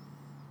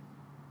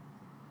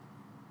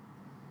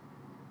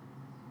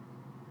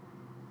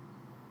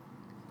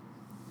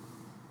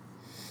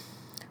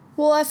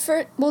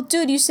 Well,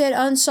 dude, you said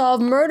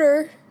unsolved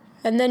murder,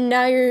 and then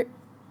now you're.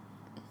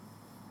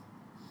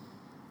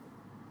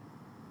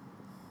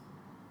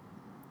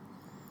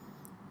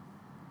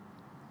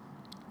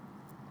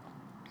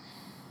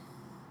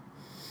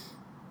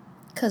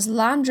 Because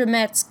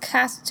laundromats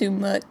cost too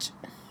much.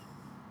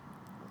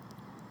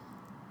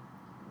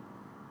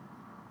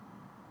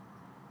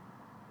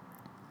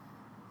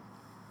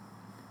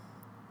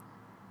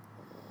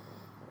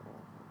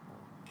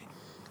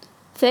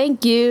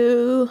 Thank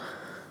you.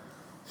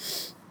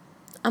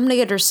 I'm gonna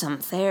get her some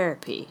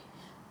therapy.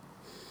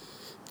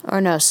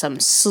 Or no,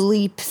 some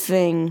sleep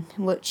thing.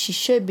 What she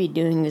should be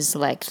doing is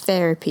like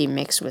therapy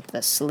mixed with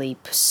the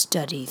sleep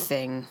study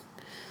thing.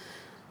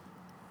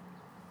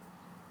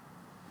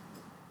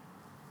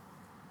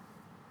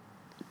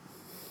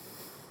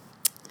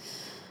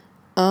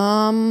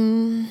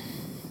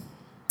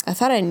 I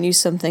thought I knew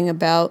something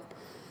about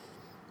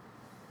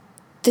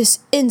this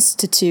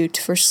Institute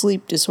for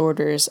Sleep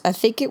Disorders. I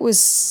think it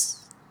was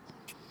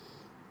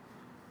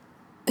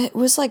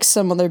like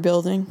some other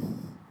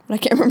building. But I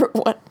can't remember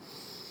what.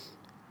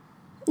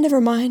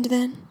 Never mind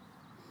then.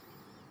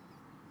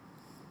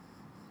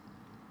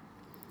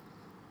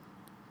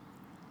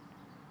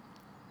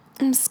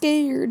 I'm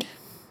scared.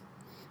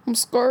 I'm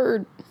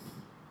scared.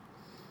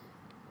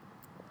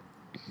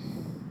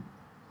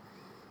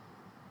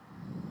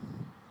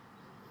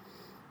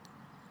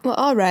 Well,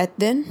 alright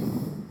then.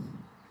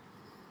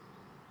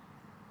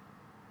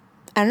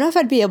 I don't know if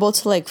I'd be able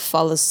to, like,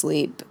 fall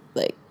asleep,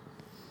 like,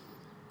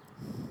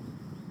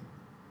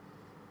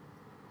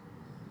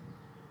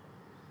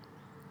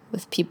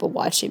 with people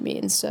watching me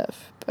and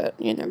stuff, but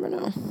you never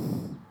know.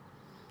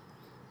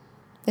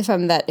 If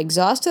I'm that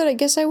exhausted, I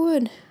guess I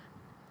would.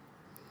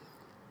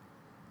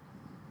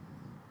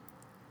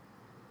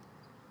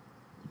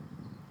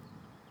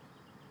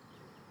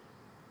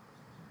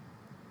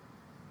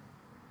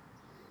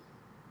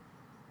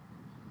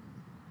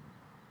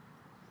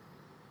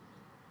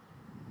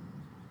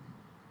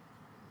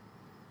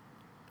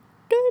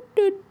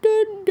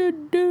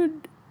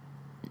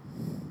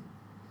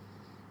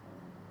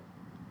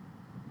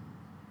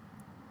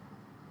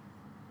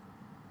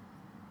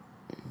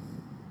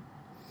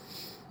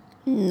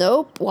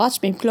 Nope,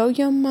 watch me blow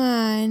your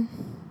mind.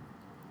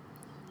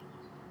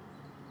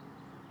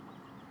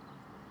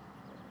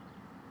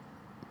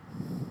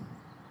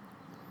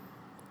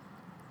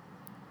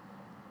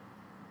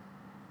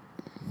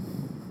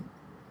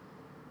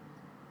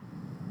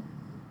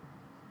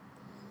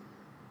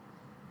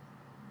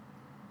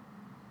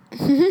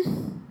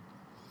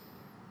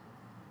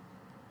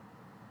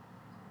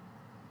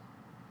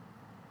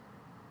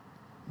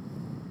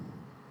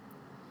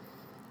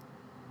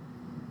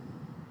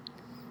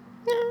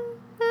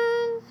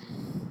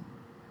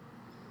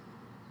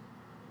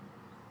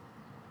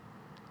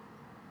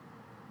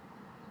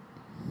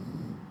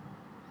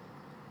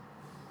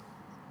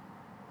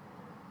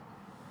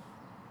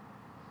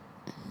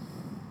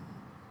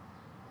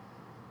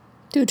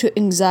 Due to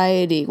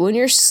anxiety. When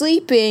you're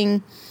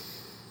sleeping,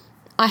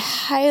 I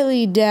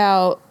highly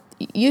doubt,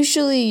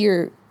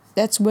 usually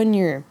that's when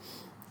your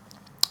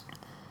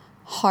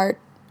heart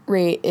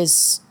rate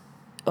is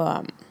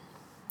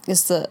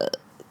the,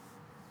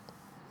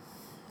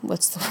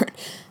 what's the word?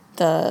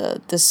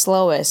 The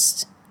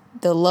slowest,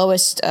 the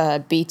lowest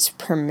beats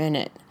per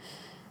minute.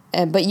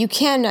 But you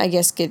can, I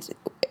guess,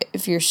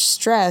 if you're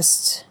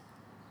stressed,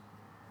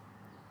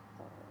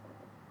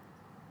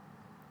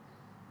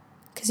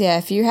 Because, yeah,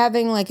 if you're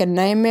having, like, a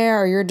nightmare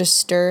or you're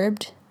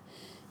disturbed,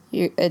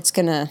 it's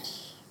gonna...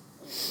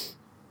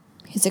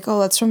 He's like, oh,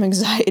 that's from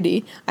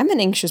anxiety. I'm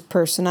an anxious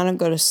person. I don't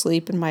go to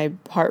sleep and my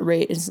heart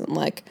rate isn't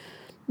like...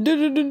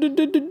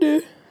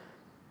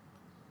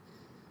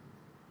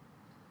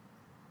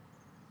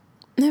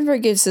 Never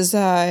gives his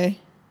eye.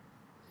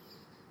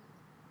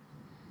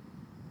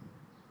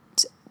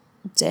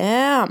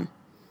 Damn.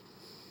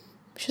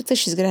 She looks like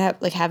she's gonna have,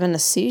 like, having a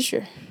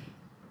seizure.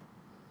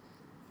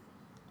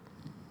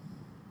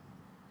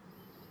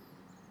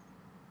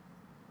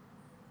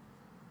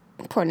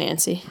 Poor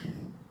Nancy.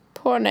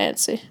 Poor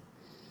Nancy.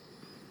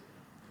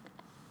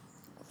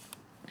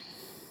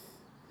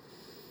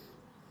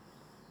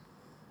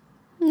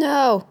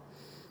 No.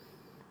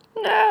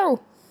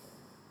 No.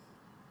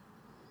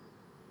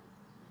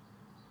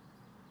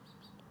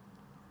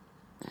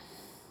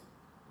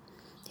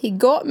 He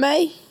got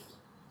me.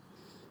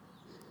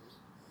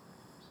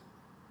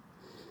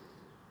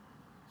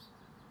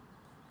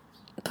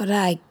 But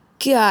I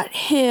got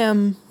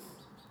him.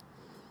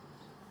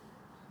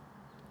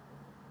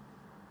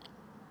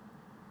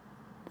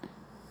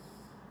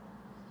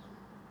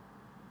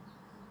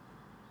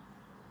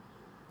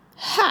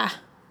 Ha!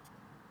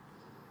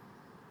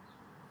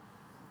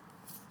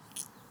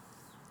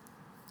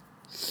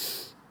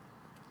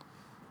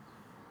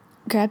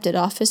 Grabbed it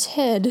off his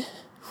head.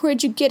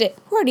 Where'd you get it?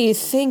 Where do you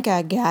think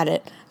I got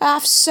it?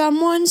 Off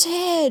someone's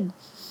head.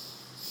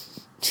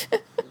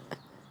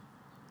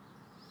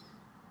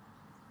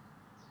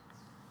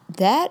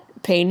 That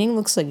painting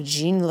looks like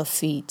Jean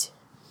Lafitte.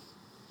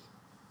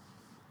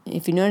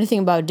 If you know anything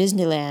about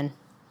Disneyland,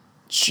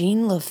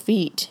 Jean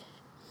Lafitte.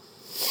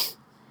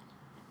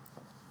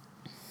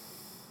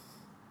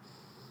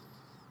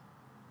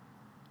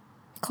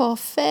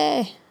 Coffee.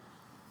 I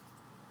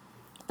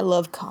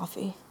love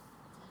coffee.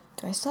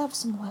 Do I still have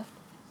some left?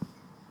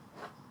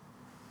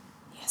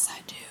 Yes, I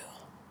do.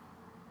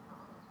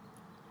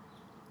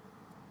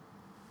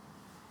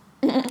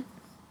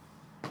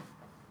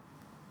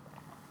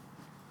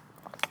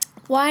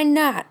 Why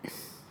not?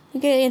 You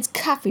get it's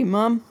coffee,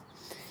 Mom.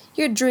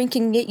 You're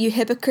drinking it, you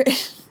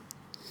hypocrite.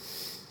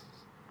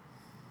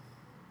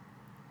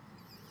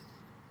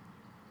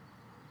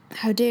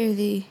 How dare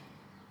thee?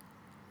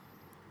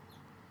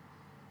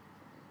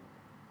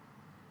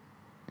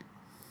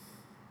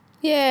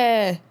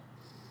 Yeah.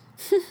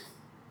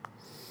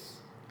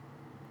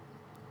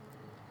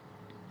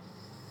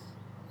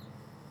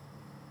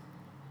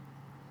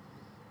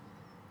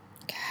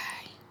 Okay.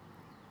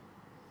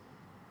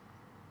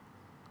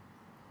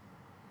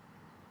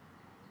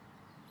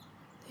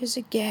 There's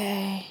a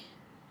guy.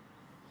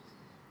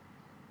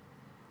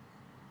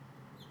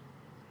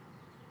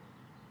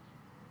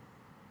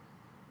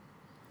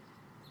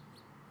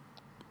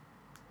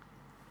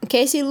 In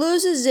case he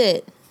loses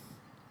it.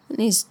 And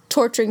he's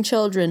torturing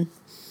children.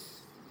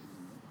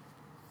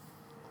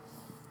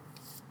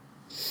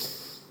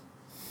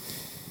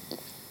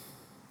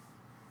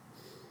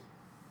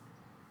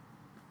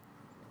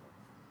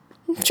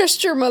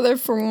 Trust your mother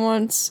for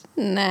once.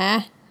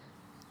 Nah.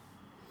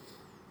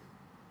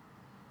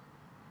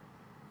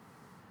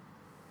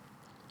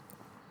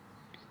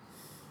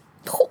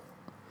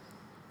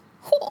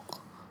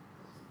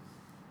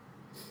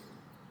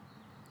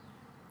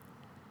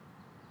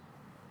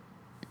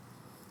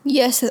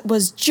 Yes, it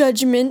was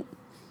judgment.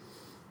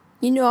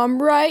 You know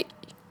I'm right.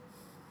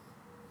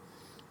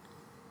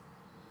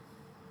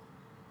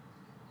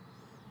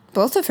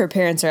 Both of her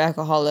parents are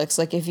alcoholics.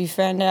 Like, if you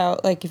find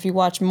out, like, if you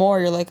watch more,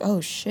 you're like,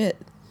 oh, shit.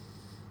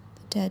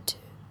 They're dead, too.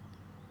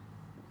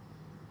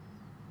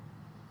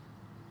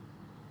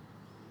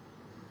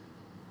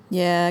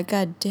 Yeah,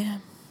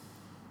 goddamn.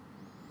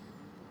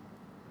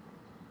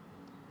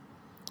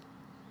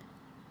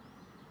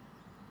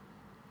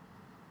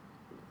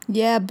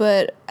 Yeah,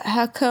 but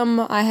how come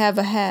I have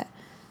a hat?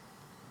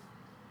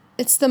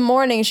 It's the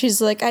morning.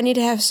 She's like, I need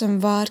to have some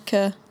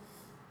vodka.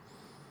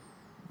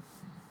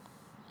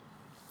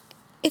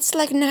 It's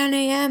like 9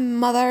 a.m.,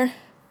 mother.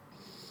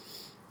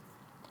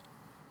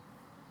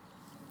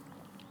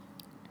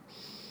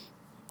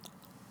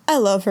 I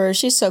love her.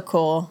 She's so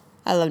cool.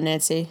 I love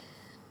Nancy.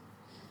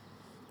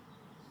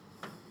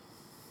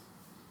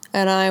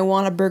 And I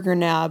want a burger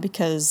now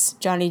because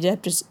Johnny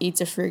Depp just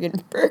eats a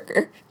friggin'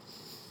 burger.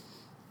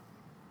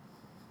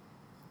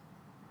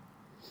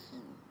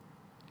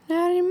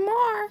 Not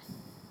anymore.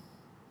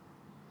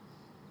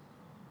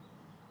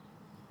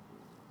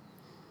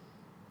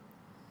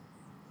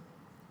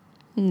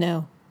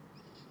 No.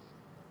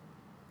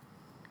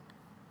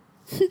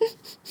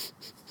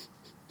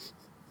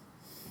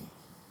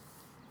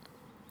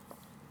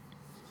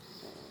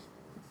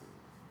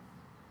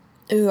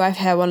 Ooh, I've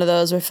had one of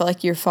those where I felt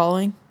like you're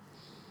falling.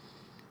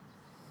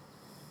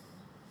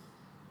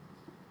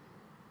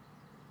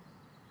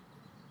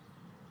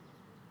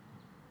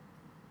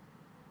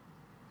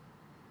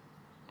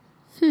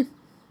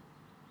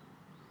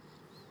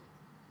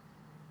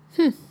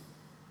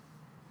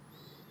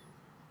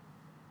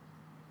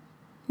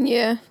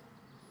 Yeah.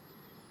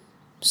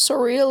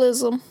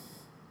 Surrealism.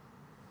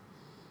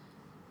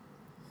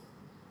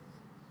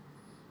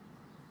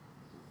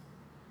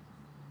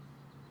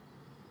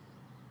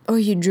 Or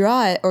you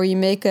draw it, or you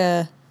make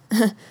a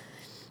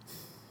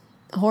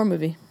horror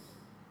movie.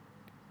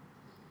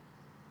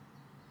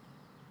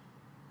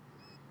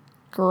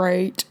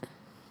 Great.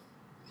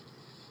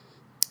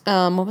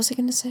 What was I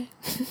gonna say?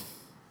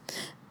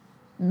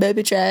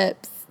 Baby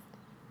traps.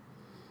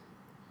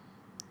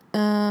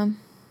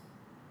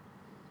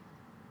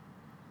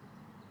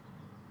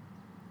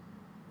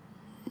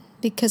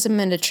 Because I'm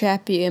gonna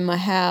trap you in my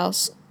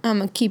house, I'm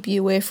gonna keep you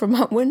away from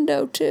my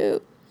window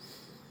too.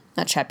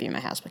 Not trap you in my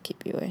house, but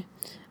keep you away.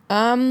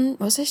 What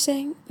was I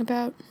saying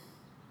about?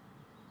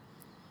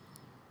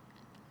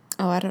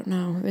 Oh, I don't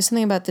know. It was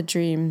something about the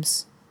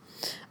dreams.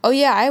 Oh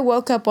yeah, I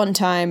woke up one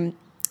time.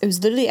 It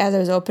was literally as I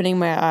was opening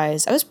my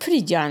eyes. I was pretty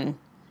young.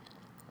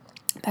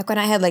 Back when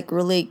I had like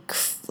really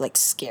like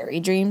scary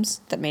dreams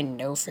that made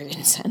no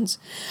freaking sense.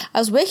 I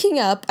was waking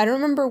up. I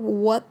don't remember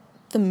what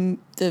the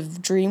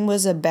dream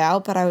was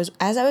about, but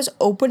as I was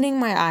opening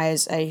my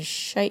eyes, I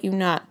shite you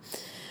not,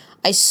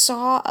 I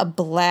saw a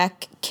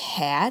black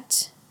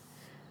cat.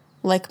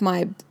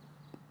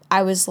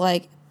 I was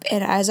like,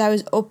 and as I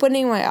was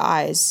opening my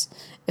eyes,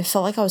 it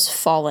felt like I was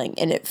falling,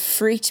 and it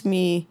freaked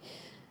me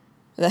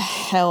the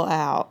hell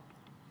out.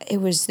 It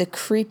was the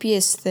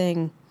creepiest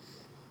thing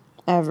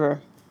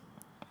ever.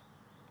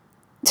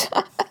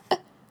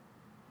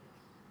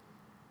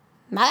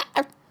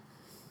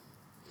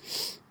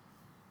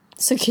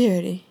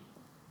 Security.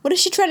 What is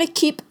she trying to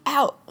keep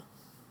out?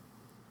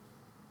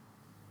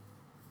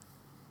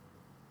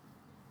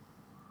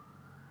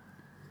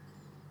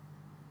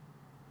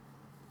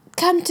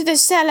 Come to the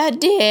cellar,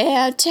 dear.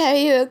 I'll tell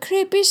you a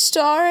creepy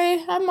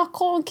story. I'm a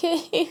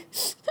corky.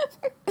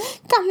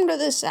 Come to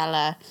the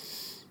cellar.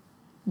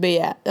 But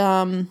yeah,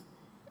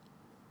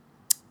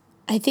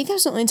 I think that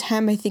was the only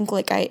time I think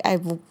like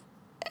I've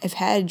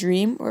had a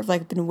dream or I've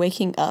like been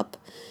waking up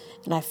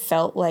and I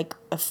felt like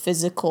a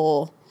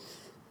physical,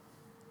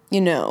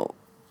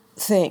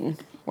 thing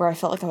where I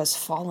felt like I was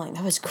falling.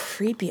 That was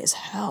creepy as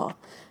hell.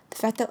 The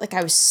fact that like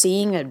I was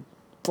seeing a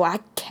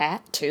black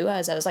cat too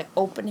as I was like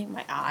opening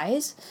my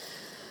eyes.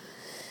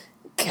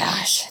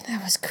 Gosh,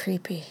 that was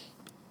creepy.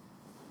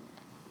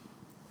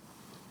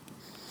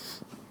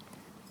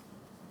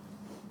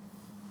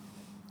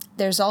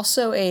 There's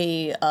also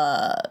a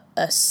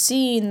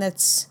scene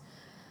that's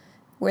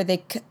where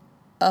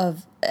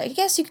I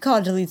guess you could call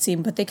it a delete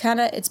scene, but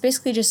it's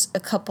basically just a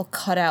couple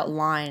cutout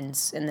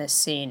lines in this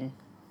scene.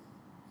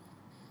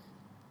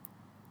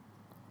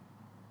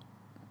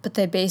 But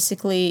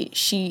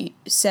she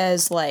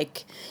says,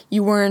 like,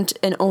 you weren't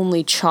an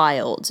only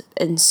child,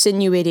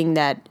 insinuating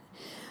that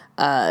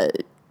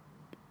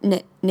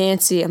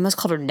Nancy, I must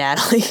call her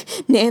Natalie,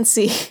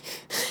 Nancy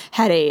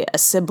had a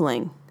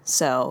sibling.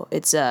 So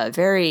it's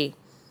very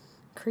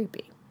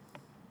creepy.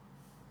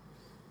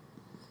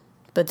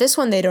 But this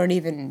one, they don't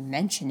even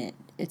mention it.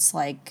 It's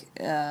like,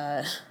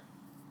 I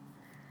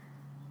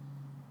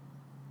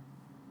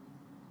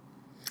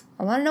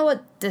want to know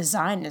what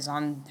design is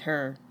on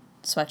her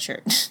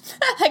sweatshirt.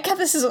 I guess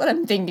this is what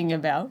I'm thinking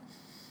about.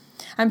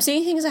 I'm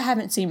seeing things I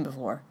haven't seen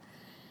before.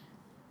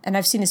 And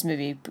I've seen this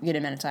movie a good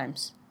amount of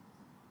times.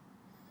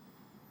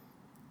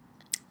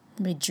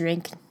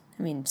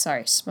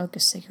 Smoke a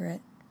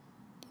cigarette.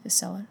 The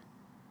cellar.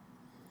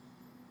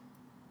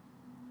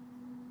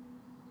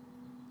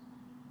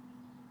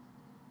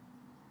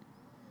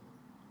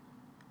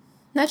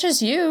 Not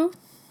just you.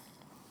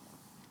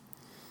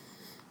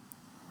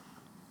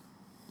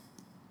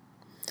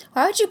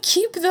 Why would you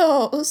keep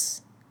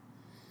those?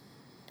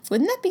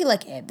 Wouldn't that be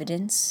like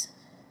evidence?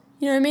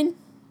 You know what I mean?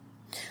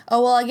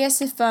 Oh, well, I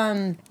guess if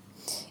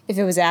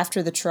it was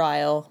after the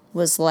trial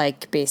was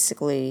like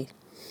basically,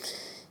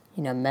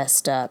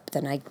 messed up,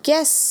 then I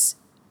guess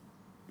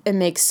it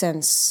makes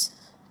sense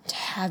to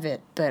have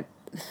it, but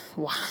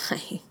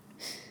why?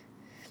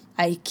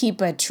 I keep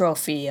a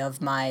trophy of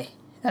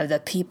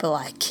the people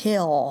I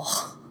kill.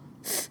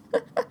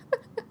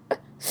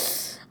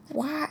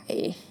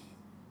 Why?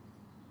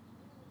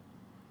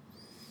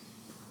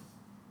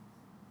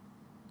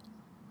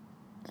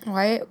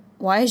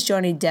 Why is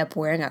Johnny Depp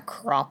wearing a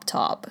crop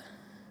top?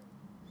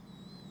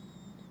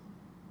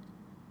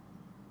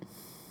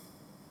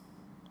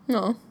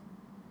 No.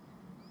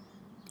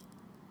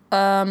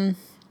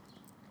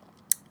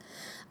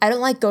 I don't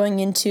like going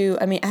into,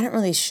 I don't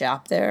really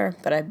shop there,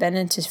 but I've been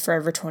into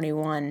Forever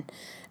 21,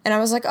 and I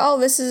was like, oh,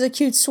 this is a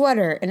cute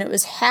sweater, and it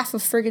was half a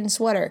friggin'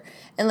 sweater,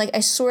 and like, I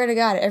swear to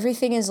God,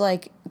 everything is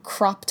like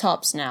crop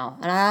tops now,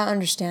 and I don't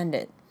understand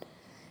it.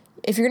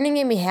 If you're gonna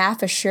give me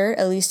half a shirt,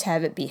 at least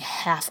have it be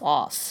half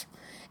off.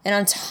 And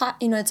on top,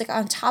 it's like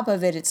on top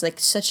of it, it's like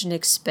such an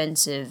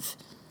expensive.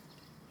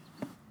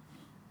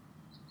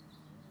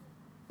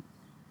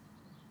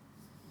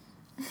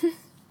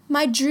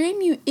 My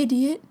dream, you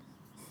idiot.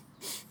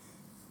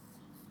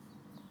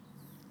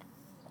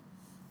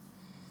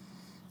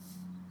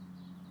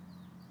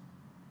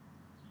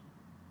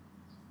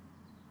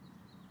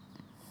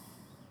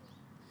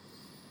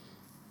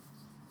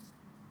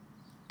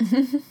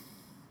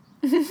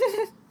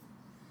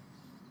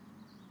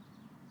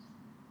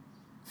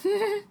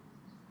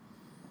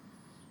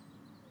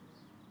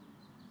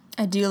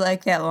 I do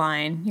like that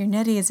line. You're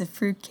nutty as a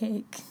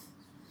fruitcake.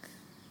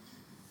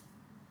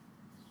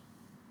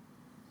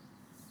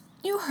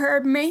 You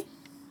heard me.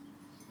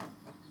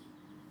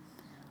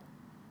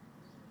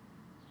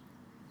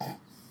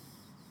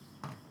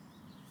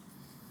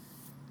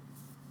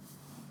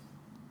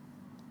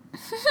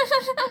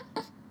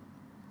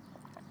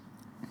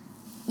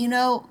 You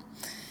know,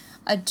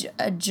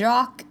 a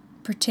jock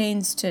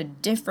pertains to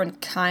different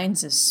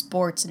kinds of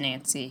sports,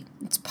 Nancy.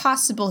 It's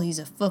possible he's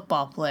a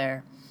football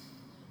player.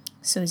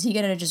 So is he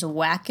gonna just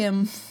whack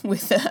him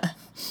with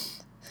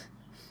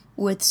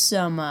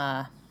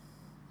some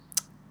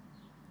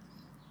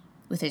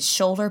with his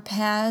shoulder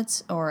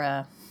pads or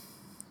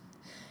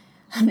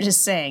I'm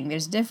just saying,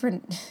 there's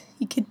different.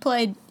 He could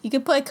be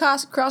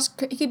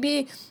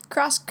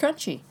cross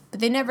country, but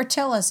they never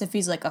tell us if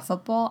he's like a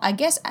football. I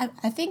guess I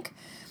think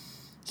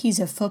he's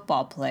a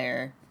football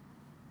player,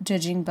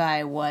 judging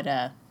by what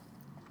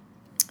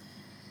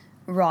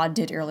Rod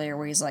did earlier,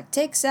 where he's like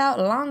takes out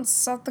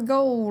Lance at the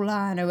goal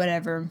line or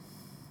whatever.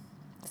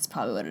 That's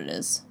probably what it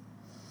is.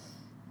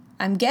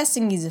 I'm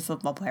guessing he's a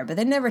football player, but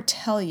they never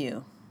tell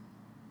you.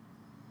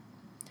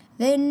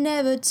 They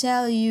never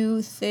tell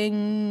you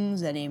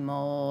things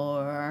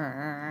anymore.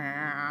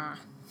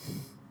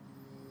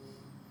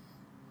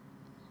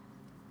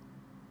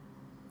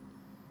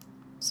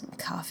 Some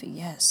coffee,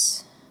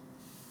 yes.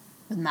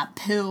 With my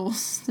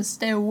pills to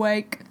stay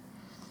awake.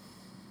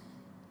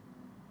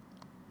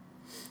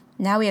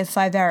 Now we have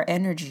 5-hour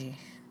energy.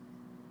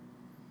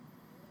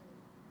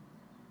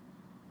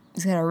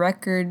 He's got a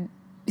record.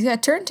 He's got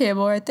a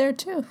turntable right there,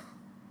 too.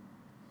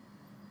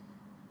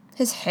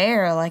 His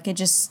hair, like, it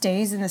just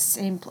stays in the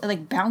same place,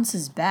 like,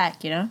 bounces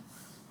back, you know?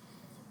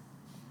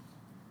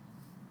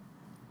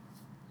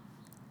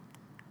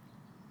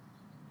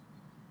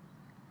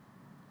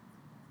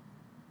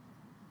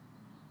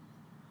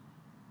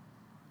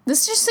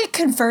 This just, like,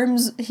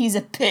 confirms he's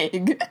a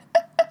pig.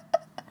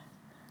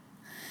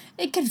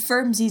 It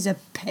confirms he's a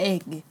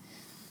pig.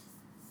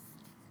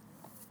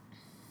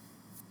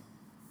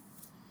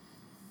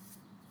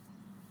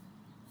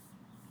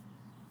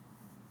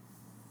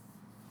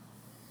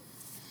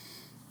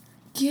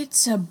 Get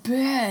to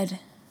bed.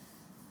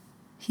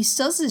 He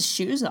still has his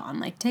shoes on.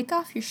 Like, take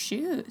off your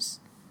shoes.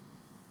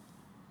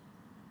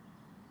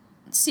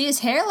 See, his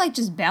hair, like,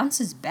 just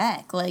bounces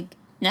back. Like,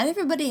 not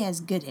everybody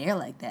has good hair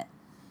like that.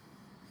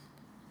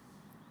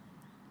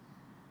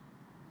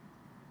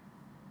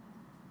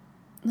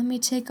 Let me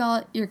take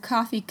all your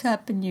coffee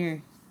cup and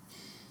your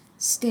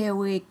stay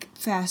awake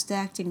fast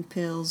acting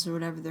pills or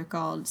whatever they're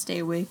called. Stay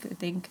awake, I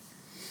think.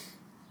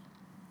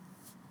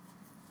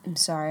 I'm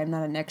sorry, I'm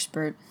not an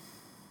expert.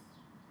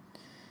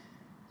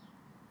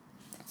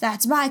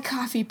 That's my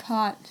coffee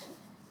pot.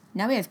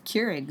 Now we have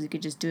Keurigs. You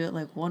could just do it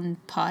like one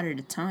pot at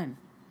a time.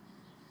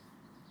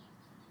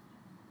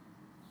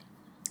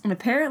 And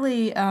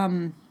apparently,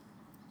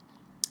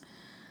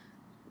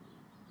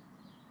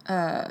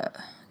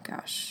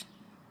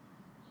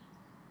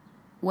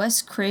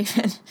 Wes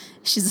Craven,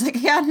 she's like,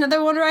 I got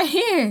another one right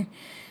here.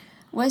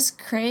 Wes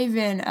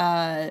Craven,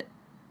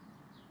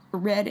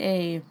 read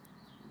a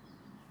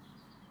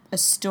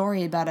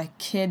story about a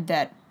kid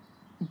that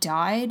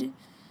died, and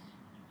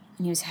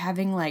he was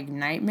having, like,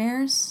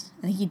 nightmares.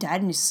 I think he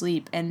died in his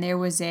sleep, and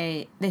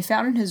they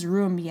found in his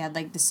room, he had,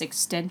 like, this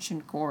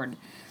extension cord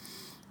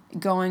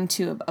going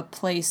to a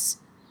place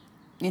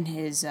in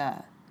his,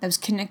 that was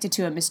connected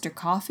to a Mr.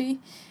 Coffee,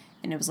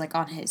 and it was, like,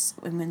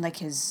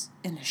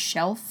 in a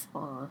shelf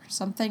or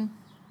something.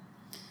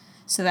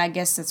 So I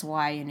guess that's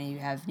why, you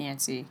have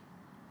Nancy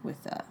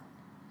with,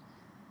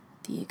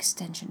 the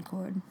extension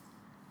cord.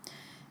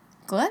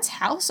 Glenn's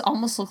house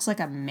almost looks like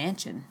a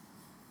mansion.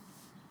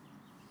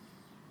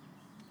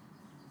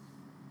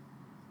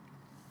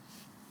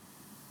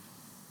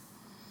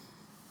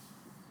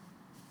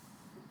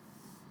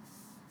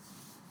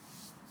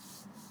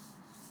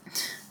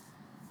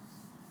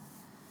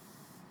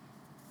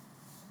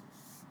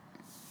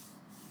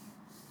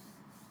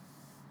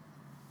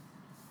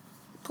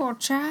 Poor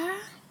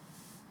child.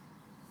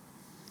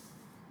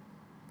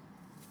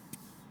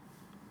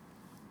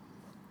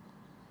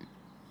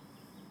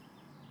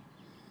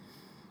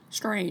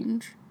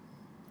 Strange.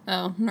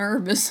 Oh,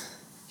 nervous.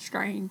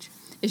 Strange.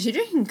 Is she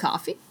drinking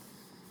coffee?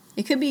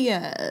 It could be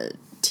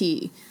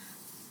tea.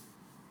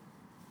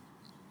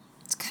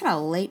 It's kind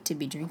of late to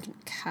be drinking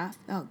coffee.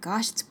 Oh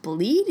gosh, it's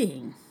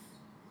bleeding.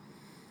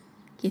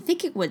 You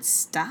think it would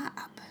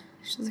stop?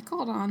 She's like,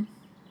 hold on.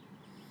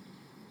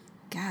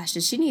 Gosh,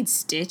 does she need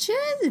stitches?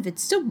 If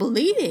it's still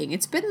bleeding,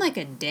 it's been like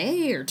a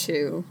day or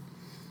two.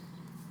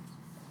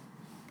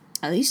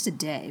 At least a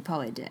day,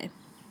 probably a day.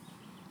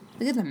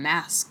 Look at the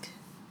mask.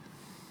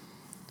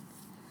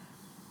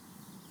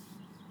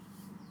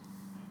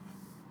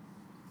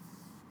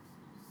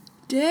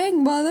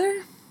 Dang,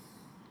 mother.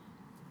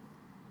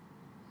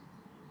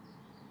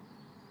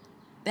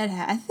 I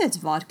think that's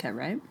vodka,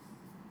 right?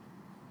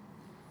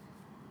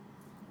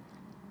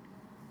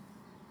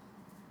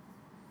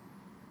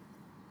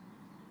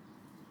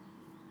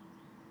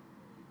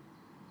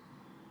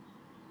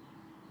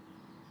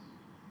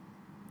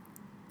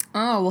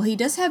 Oh, well, he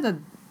does have a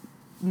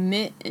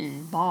mitt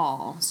and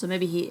ball, so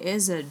maybe he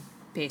is a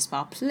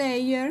baseball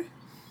player.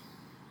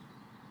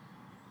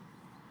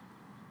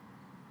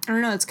 I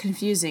don't know, it's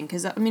confusing,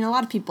 because, I mean, a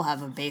lot of people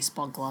have a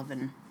baseball glove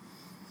and...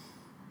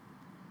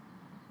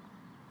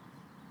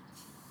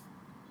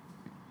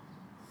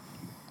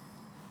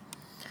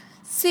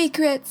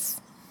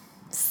 Secrets.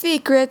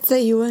 Secrets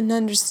that you wouldn't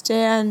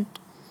understand.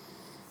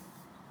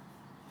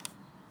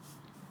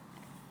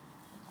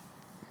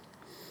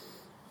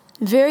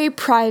 Very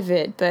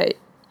private, but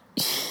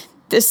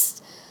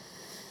this...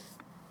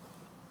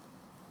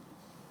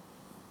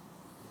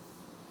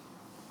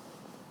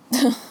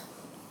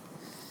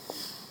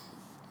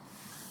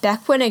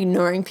 Back when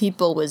ignoring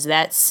people was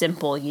that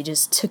simple, you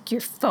just took your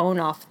phone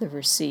off the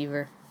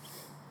receiver.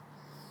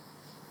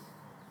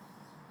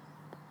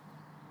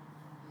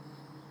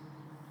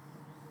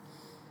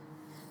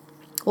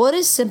 Well, it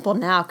is simple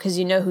now because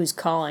you know who's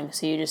calling,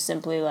 so you just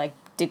simply, like,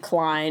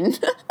 decline.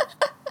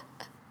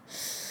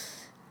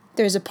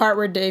 There's a part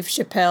where Dave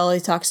Chappelle,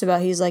 he talks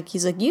about, he's like,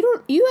 he's like, we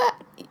used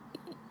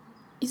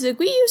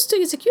to,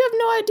 he's like, you have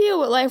no idea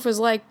what life was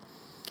like.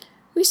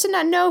 We used to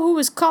not know who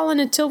was calling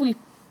until we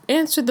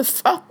answered the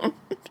phone.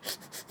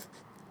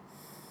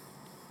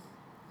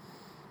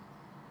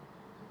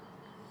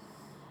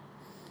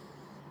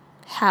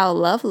 How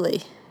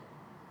lovely.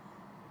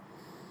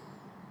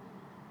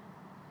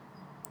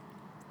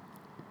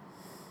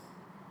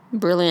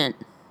 Brilliant.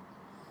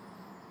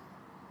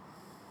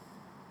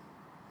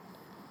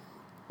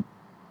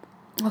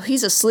 Oh,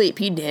 he's asleep.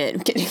 He did.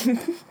 I'm kidding.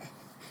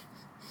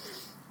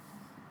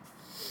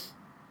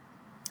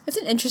 It's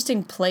an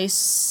interesting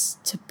place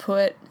to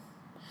put.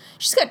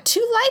 She's got 2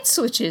 light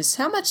switches.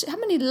 How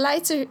many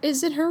lights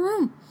is in her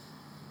room?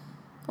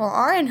 Or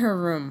are in her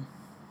room?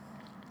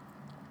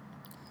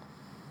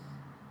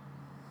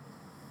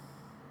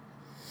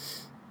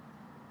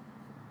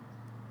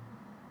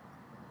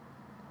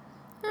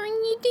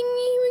 Ringy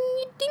dingy,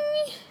 ringy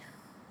dingy.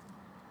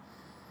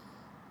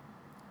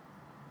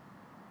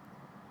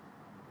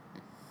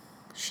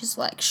 She's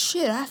like,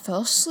 shit, I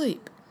fell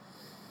asleep.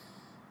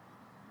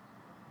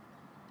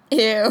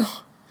 Ew.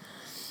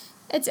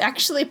 It's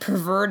actually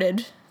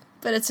perverted,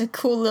 but it's a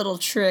cool little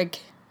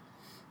trick.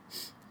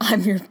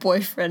 I'm your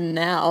boyfriend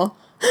now.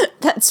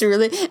 That's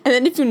really... And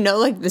then if you know,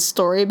 like, the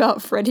story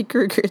about Freddy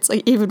Krueger, it's,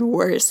 like, even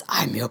worse.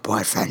 I'm your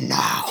boyfriend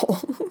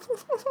now.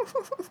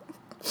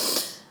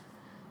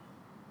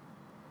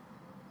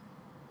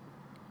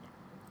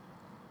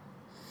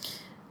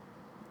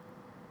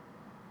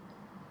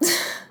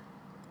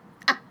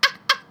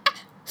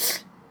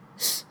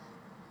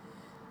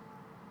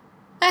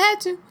 I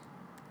had to.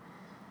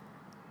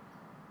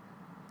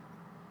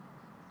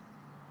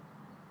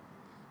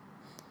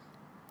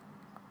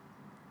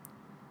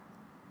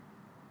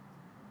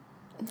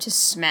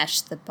 Just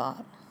smash the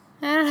bottle.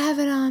 I don't have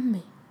it on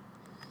me.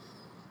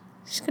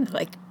 She's gonna,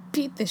 like,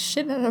 beat the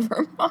shit out of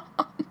her mom.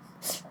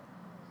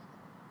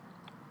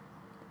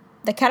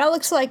 That kind of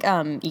looks like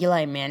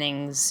Eli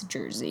Manning's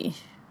jersey.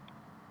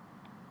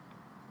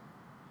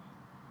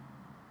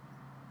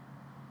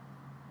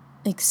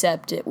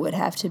 Except it would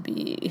have to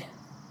be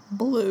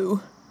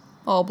blue.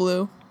 All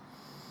blue.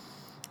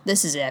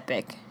 This is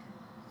epic.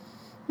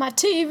 My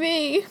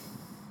TV!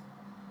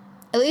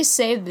 At least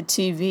save the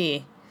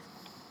TV.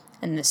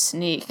 And the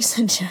sneaks.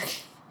 I'm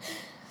joking.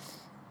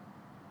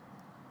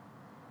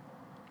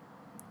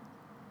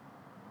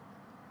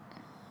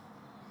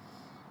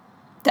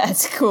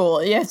 That's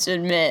cool, you have to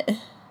admit.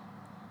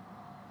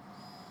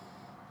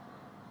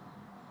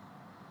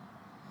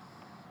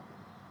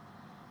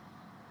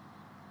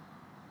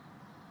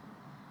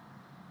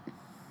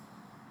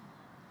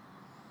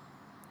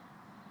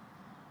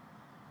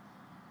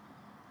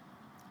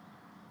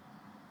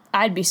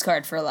 I'd be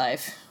scarred for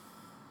life.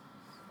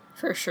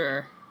 For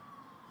sure.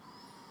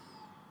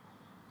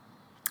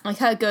 Like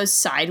how it goes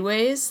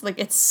sideways. Like,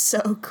 it's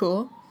so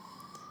cool.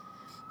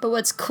 But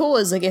what's cool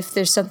is, like, if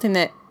there's something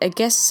that... I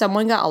guess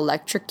someone got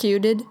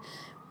electrocuted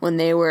when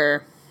they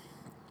were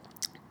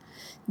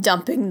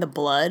dumping the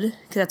blood.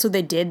 Because that's what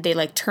they did. They,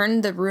 like,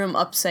 turned the room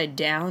upside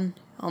down.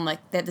 On, like,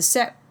 they had the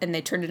set, and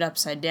they turned it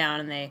upside down,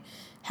 and they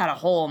had a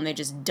hole, and they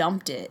just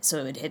dumped it so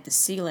it would hit the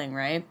ceiling,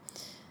 right?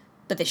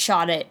 But they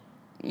shot it,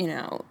 you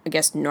know, I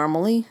guess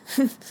normally.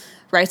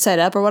 Right side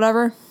up or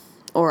whatever.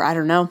 Or I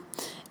don't know.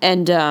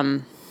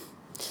 And,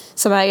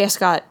 somebody, I guess,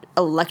 got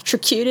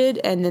electrocuted,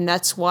 and then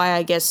that's why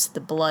I guess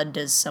the blood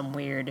does some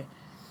weird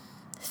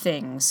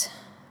things.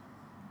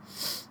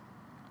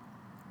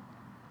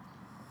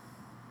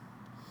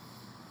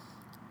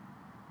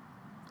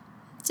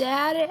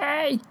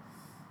 Daddy!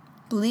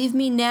 Believe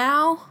me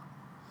now?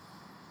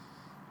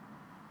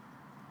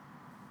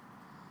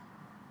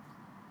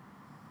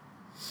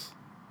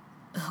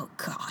 Oh,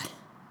 God.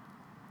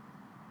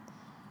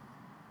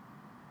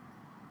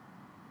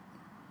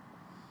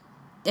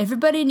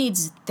 Everybody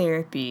needs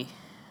therapy.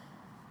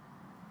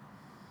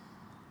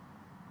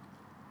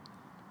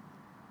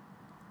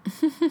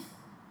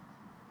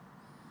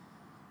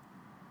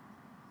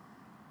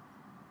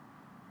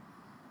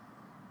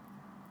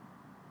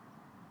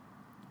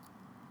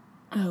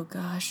 Oh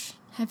gosh.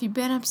 Have you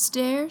been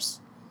upstairs?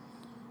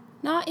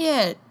 Not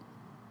yet.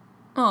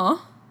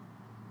 Aw.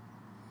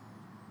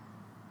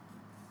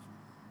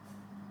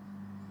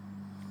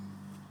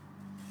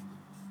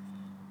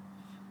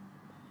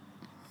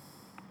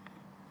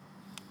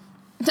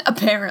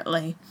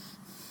 Apparently.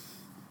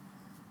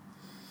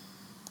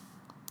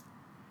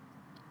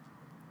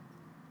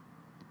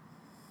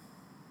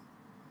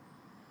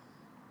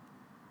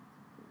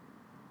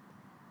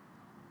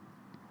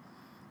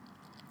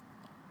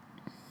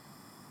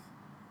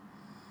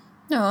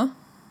 No.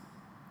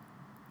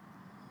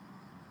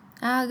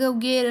 I'll go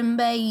get him,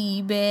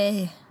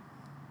 baby.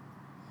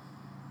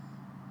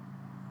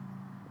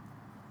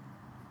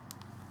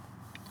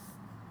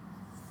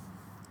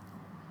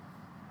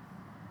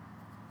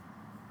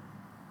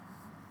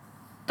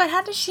 But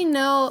how does she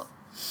know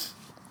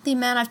the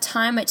amount of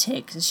time it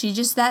takes? Is she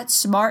just that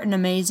smart and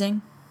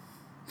amazing?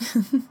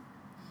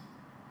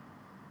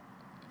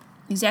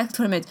 Exactly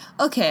 20 minutes.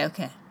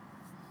 Okay.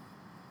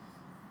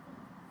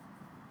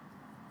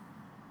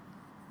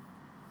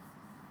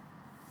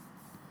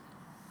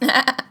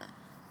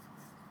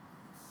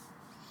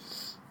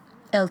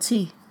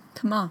 LT,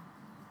 come on.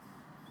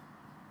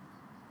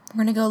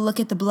 We're gonna go look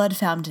at the blood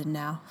fountain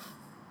now.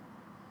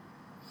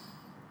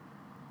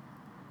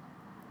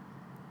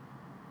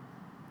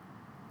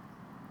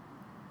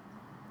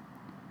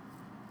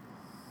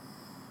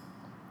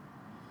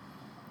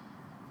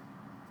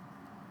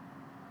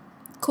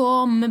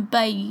 Call me,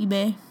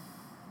 baby.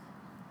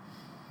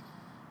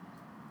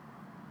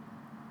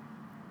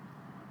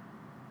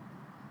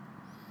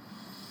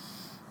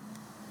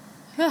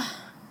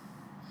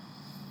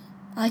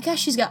 I like how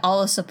she's got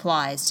all the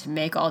supplies to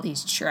make all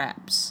these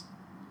traps.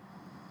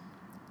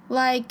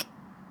 Like,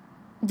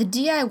 the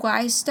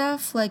DIY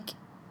stuff, like,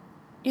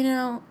 you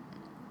know,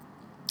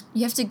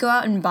 you have to go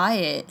out and buy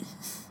it.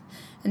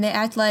 And they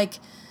act like,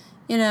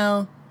 you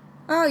know,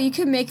 oh, you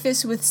can make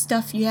this with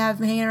stuff you have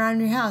hanging around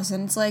your house.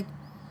 And it's like,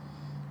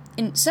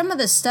 and some of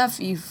the stuff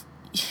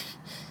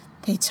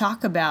they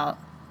talk about,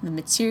 the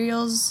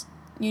materials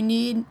you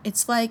need,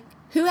 it's like,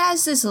 who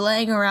has this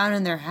laying around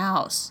in their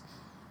house?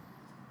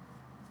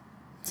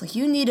 It's like,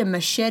 you need a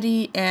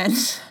machete and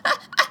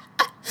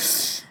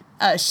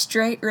a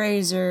straight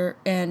razor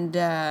and,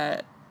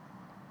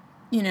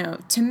 you know,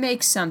 to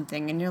make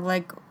something. And you're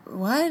like,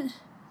 what?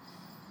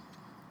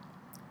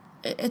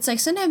 It's like,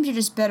 sometimes you're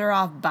just better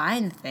off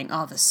buying the thing.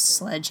 Oh, the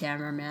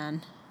sledgehammer,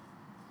 man.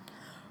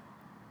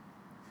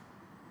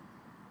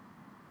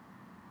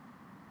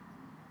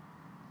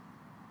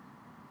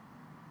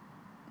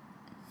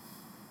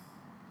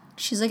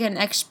 She's like an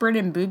expert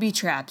in booby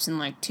traps in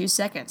like 2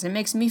 seconds. It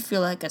makes me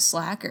feel like a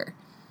slacker.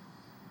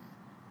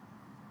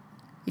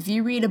 If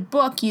you read a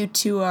book, you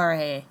too are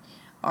a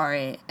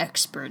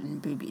expert in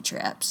booby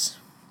traps.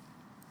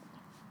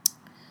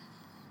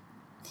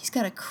 He's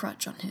got a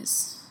crutch on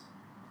his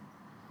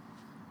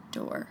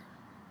door.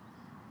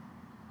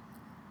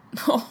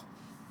 Oh.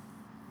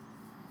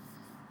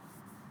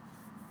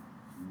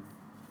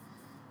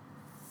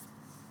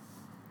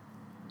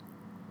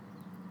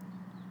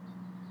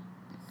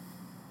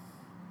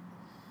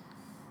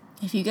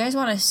 If you guys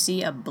want to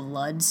see a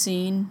blood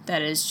scene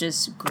that is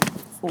just...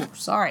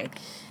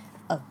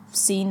 a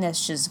scene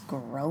that's just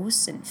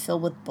gross and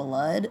filled with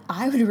blood,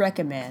 I would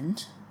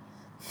recommend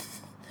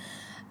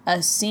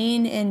a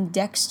scene in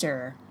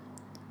Dexter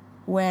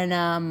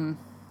when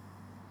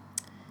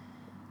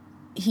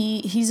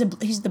he's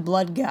the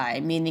blood guy,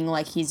 meaning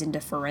like he's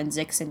into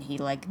forensics and he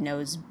like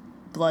knows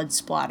blood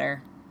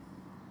splatter.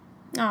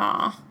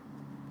 Aw.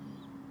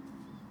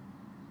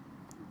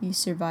 You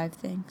survive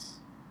things.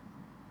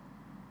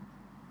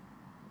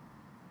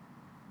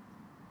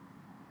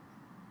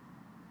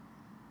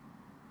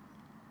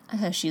 I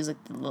thought she was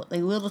like the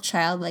little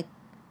child, like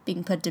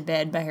being put to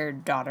bed by her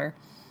daughter.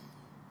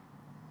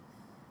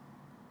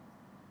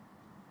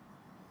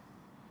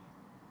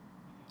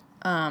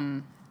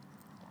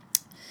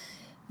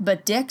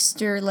 But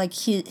Dexter, like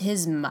I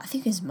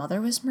think his mother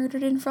was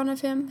murdered in front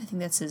of him. I think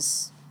that's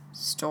his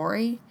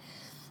story.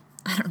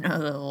 I don't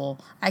know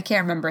I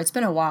can't remember. It's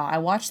been a while. I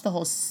watched the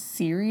whole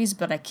series,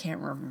 but I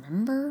can't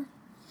remember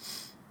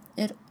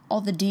all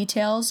the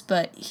details.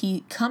 But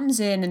he comes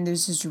in and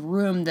there's this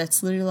room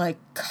that's literally like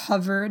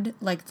covered,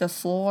 like the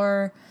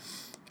floor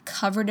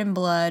covered in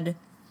blood,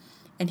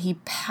 and he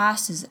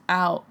passes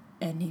out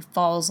and he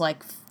falls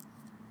like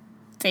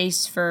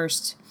face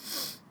first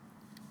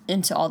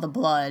into all the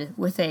blood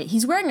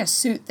he's wearing a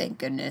suit, thank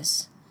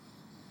goodness.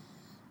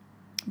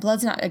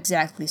 Blood's not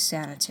exactly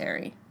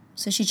sanitary.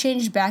 So she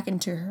changed back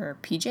into her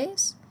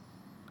PJs,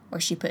 or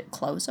she put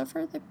clothes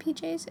over the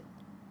PJs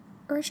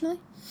originally.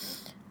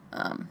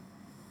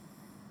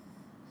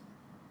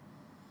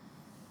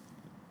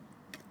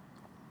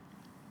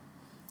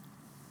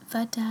 If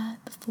I die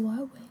before I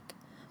wake,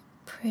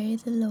 pray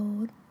the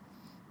Lord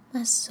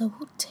my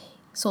soul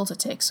to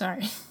take,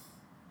 sorry.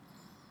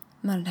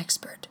 I'm not an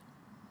expert.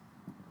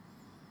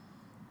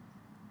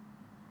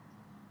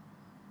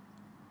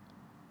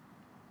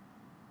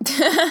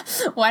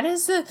 Why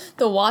does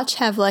the watch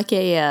have like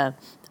a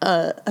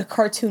a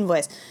cartoon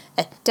voice.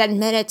 10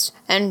 minutes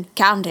and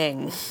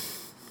counting.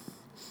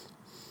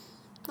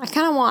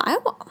 I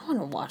want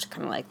to watch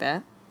kind of like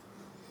that.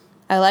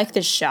 I like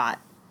this shot.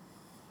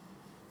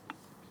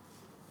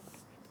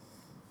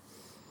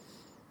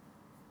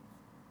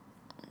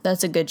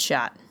 That's a good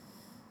shot.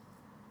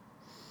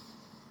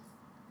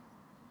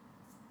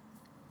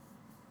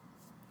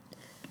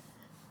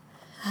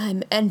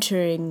 I'm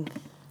entering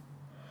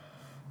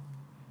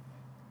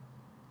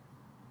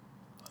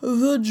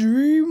the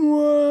dream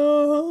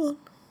world.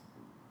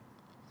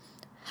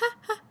 Ha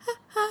ha ha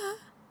ha.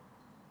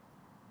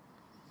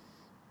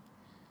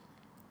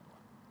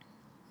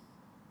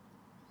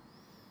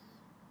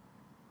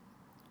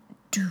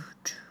 Do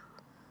do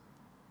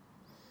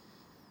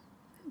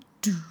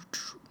do do.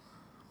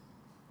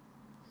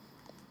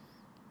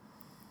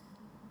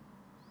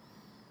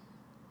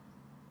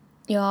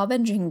 Yo, I've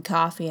been drinking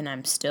coffee and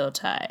I'm still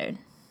tired.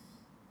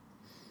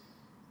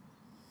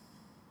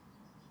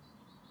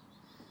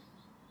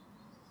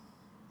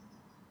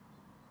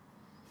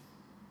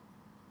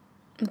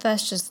 But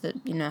that's just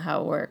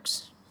how it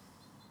works.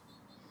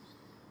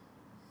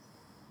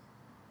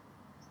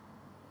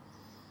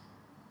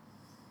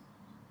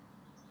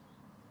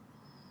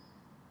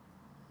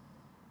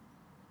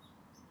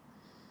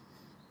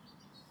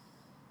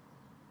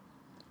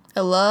 I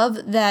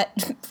love that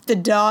the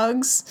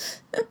dogs,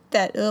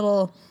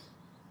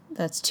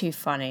 that's too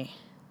funny.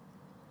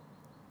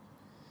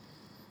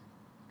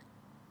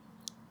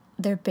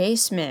 Their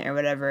basement or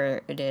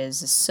whatever it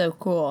is so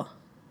cool.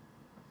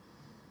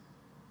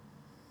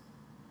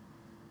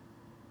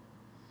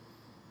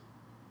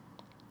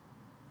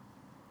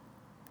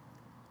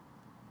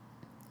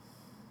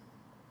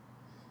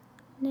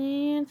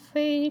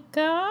 Nancy,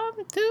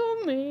 come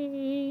to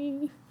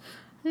me.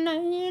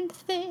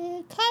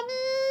 Nancy, come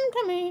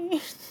to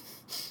me.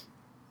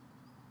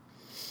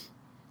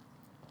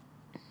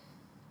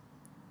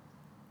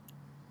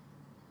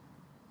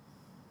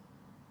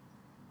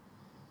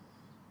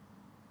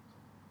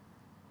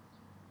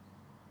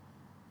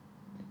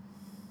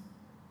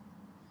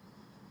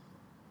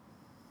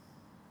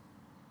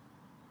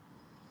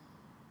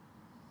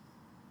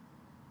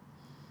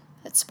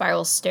 That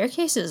spiral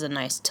staircase is a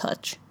nice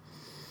touch.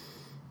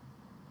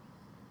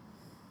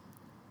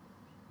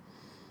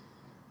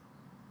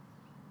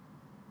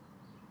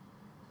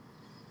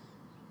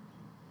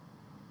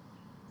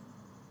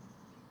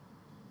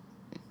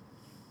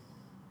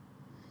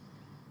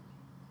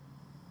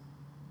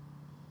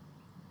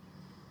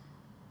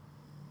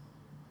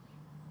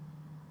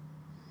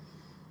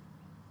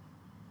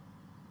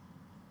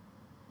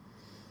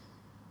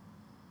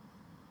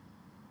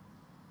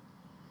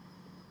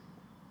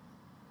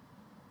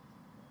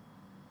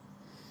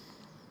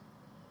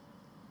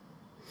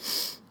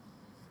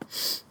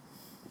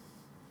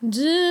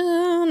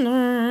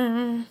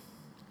 Dinner.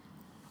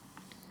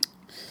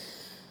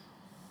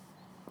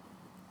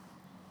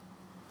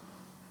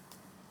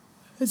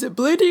 Is it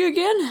bleeding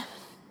again?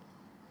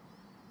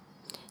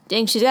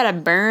 Dang, she's got a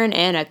burn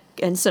and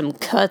some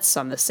cuts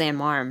on the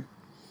same arm.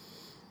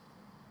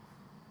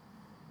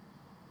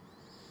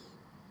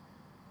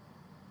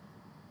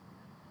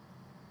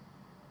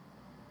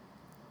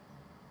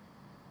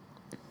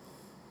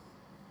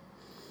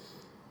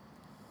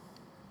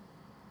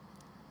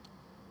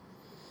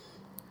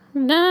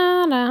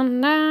 Na na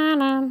na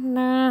na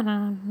na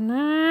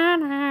na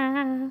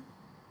na.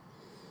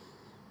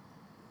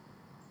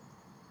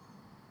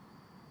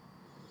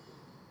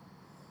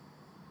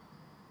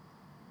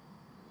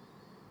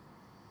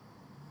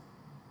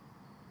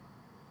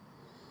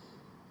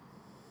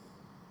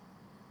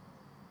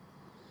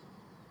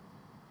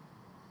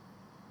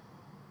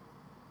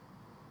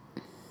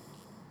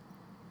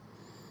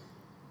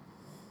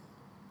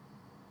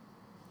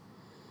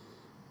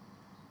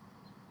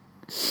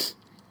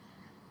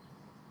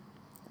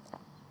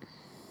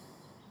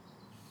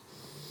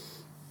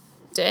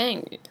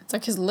 Dang, it's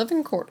like his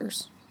living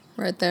quarters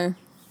right there.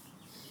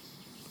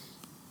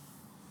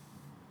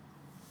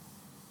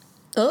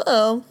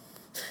 Uh-oh.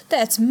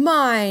 That's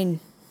mine.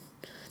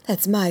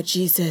 That's my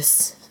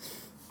Jesus.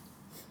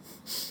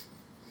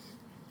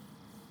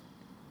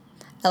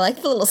 I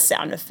like the little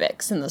sound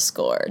effects in the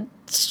score.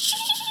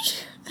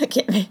 I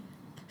can't.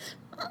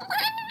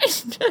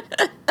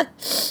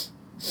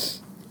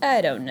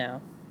 I don't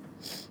know.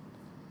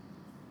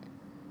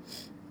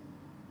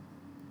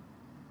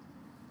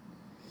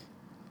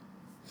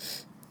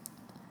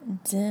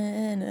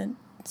 Da-na,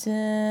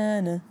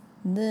 da-na,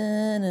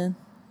 da-na,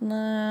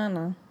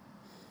 na-na.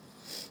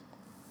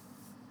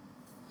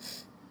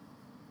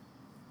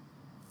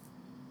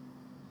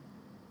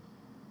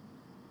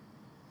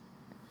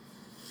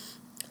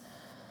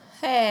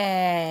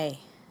 Hey.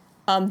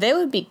 They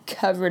would be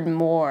covered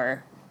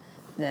more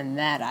than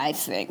that, I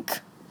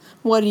think.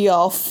 What do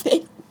y'all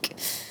think?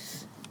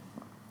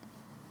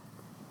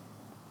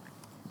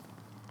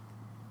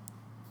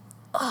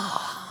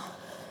 Oh.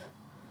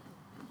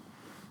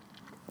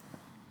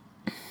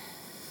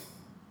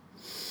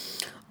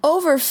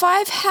 Over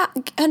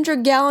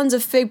 500 gallons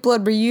of fake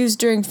blood were used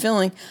during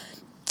filming.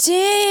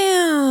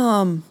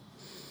 Damn.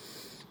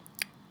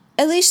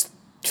 At least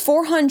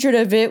 400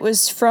 of it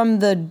was from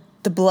the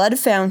blood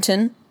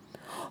fountain.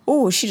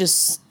 Oh, she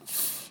just...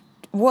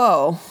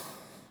 Whoa.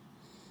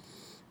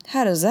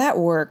 How does that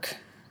work?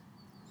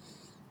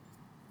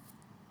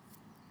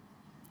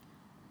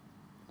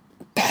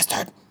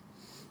 Bastard.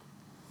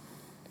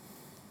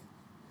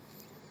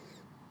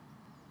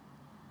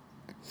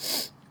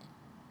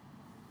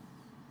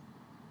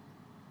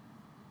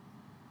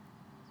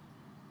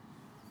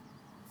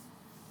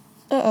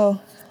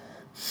 Uh-oh.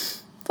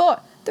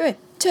 4, 3,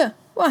 2,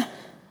 1.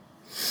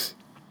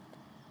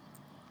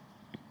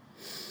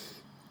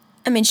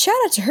 I mean, shout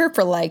out to her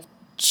for, like,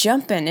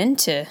 jumping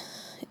into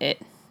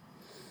it.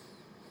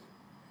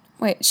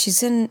 Wait,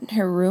 she's in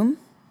her room?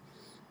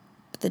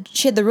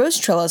 She had the rose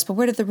trellis, but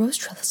where did the rose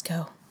trellis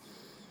go?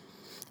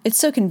 It's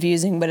so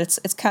confusing, but it's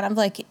kind of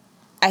like...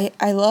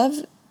 I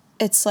love...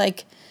 It's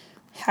like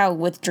how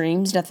with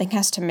dreams, nothing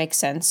has to make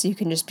sense. You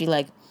can just be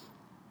like,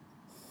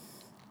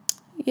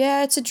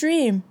 yeah, it's a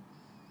dream.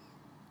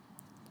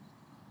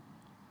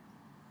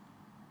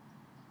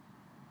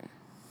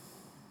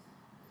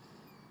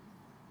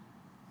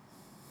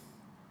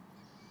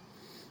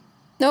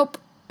 Nope.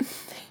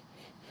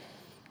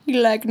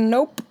 You're like,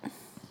 nope.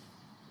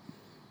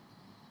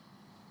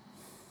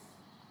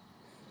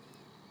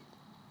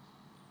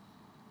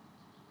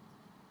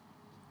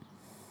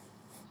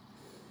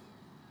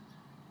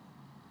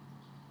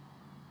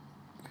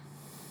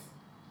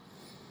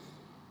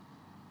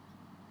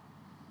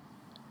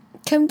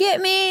 Come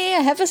get me, I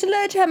have a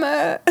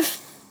sledgehammer.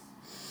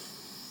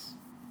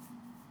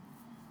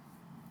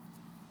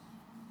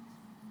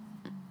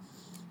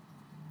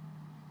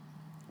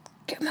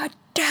 Get my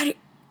daddy.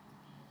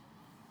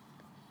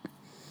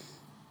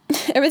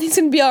 Everything's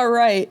gonna be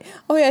alright.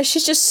 Oh yeah,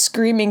 she's just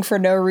screaming for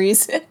no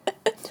reason.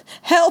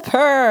 Help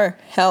her!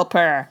 Help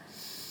her.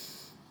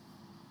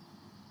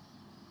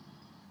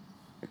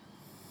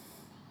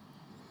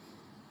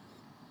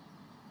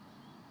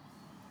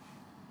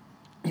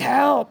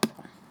 Help!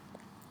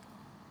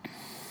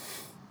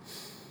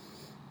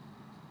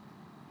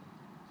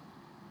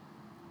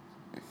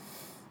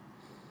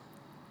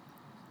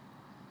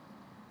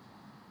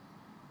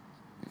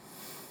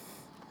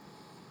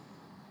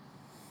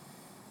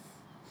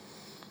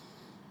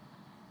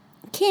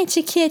 Can't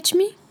you catch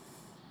me?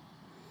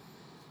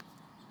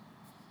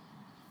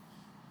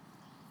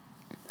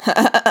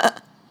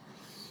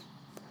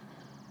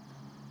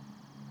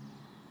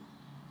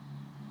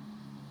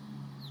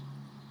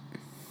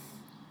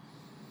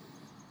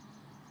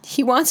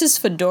 He wants his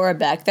fedora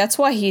back. That's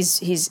why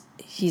he's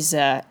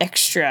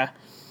extra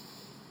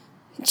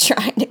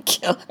trying to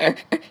kill her.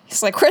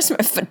 He's like, where's my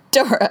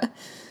fedora?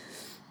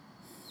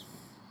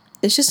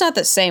 It's just not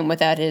the same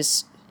without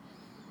his...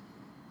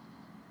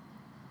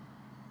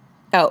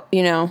 Oh,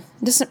 you know,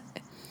 doesn't...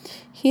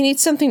 He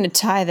needs something to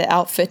tie the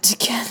outfit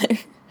together.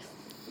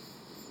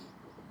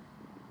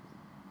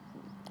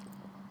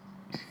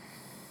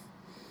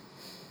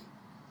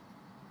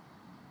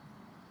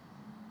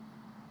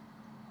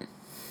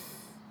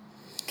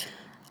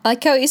 I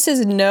like how he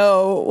says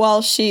no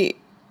while she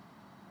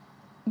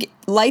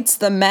lights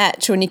the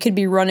match when he could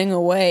be running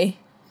away.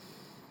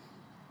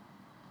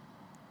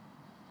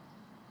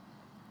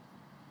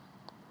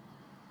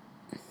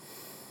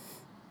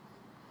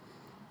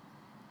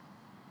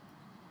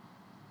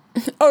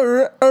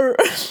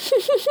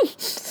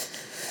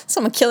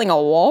 Someone killing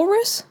a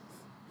walrus?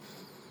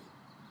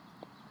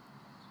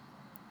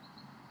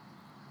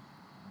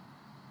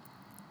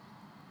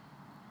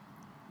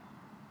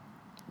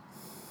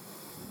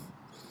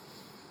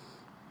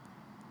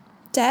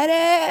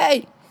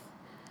 Daddy!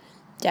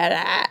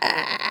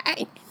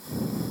 Daddy!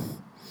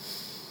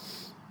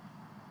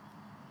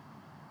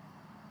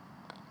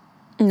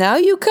 Now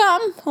you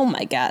come? Oh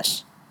my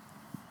gosh.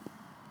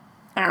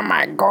 Oh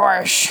my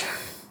gosh.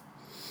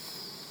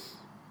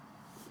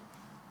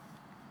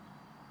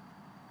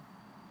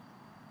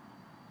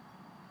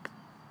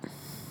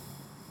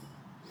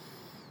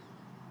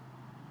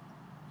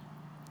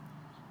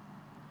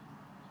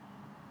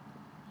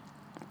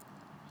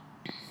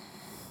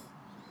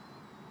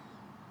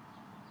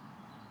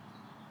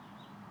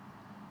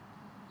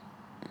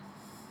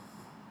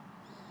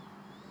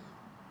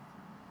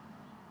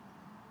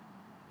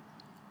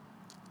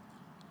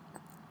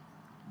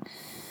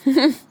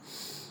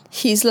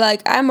 He's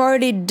like, I'm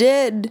already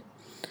dead.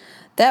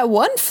 That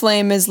one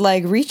flame is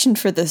like reaching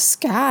for the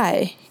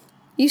sky.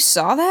 You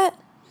saw that?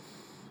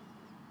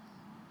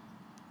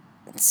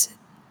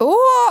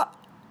 Oh!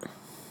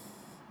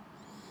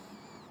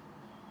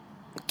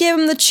 Give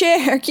him the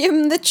chair. Give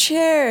him the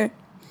chair.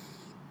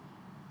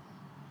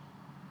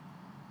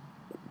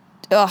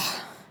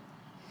 Ugh.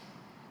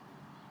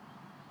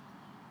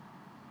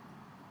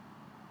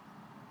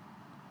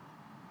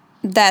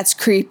 That's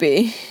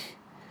creepy.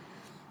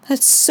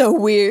 That's so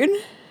weird.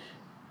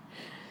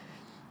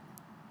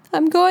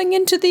 I'm going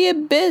into the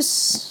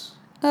abyss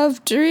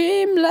of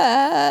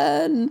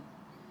dreamland.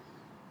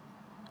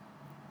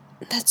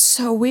 That's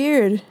so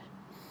weird.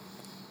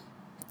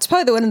 It's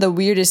probably one of the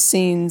weirdest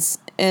scenes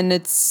and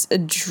it's a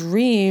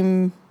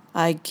dream,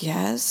 I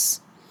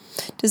guess.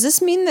 Does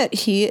this mean that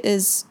he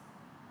is...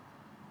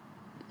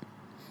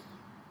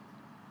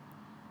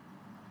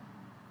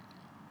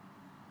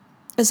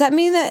 Does that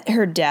mean that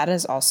her dad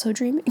is also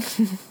dreaming?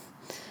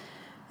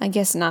 I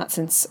guess not,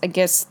 since I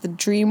guess the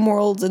dream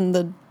world and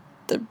the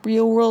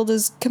real world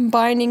is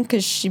combining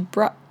because she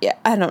brought... Yeah,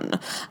 I don't know.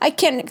 I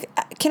can't explain...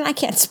 I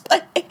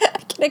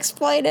can't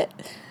explain it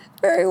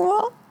very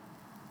well.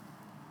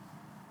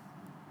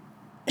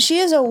 She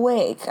is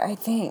awake, I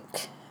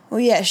think. Well,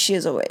 yeah, she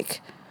is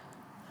awake.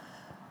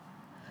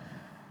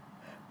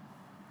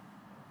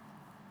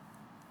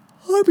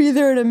 I'll be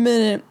there in a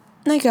minute.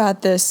 I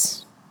got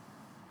this.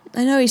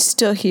 I know he's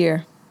still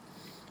here.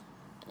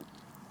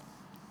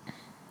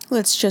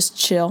 Let's just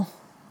chill.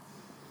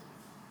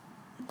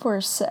 For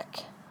a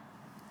sec.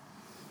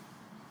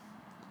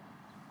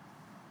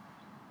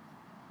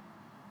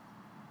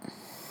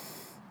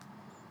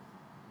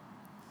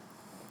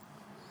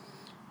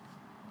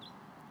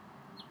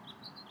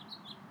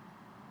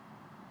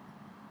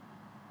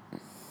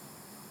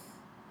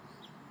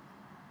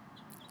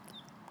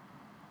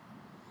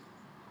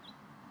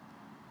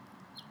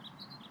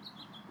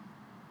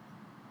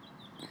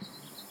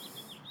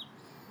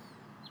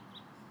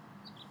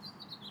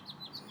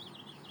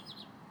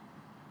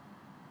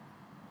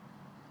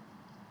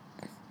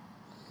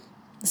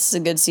 This is a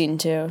good scene,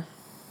 too.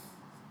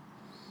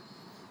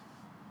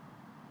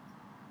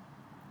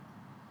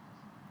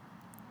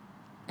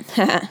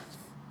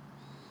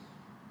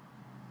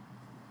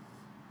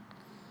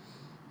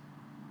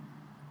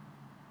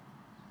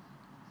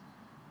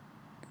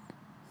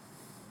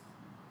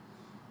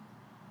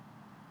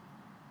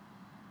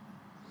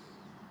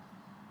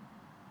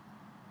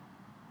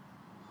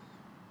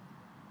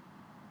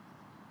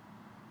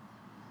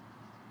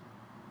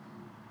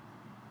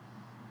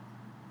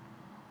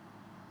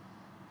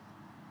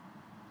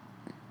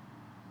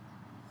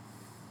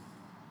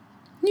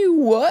 You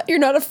what? You're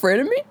not afraid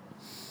of me?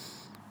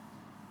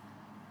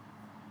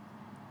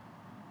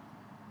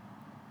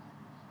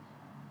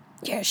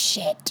 You're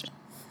shit.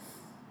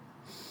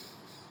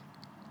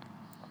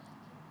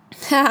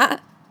 Ha!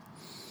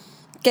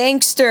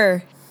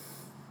 Gangster.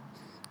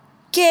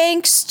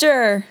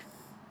 Gangster.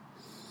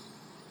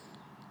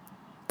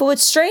 But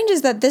what's strange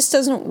is that this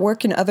doesn't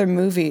work in other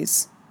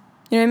movies.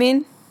 You know what I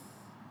mean?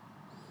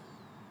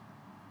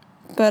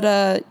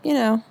 But, you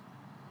know,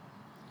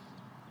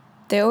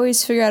 they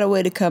always figure out a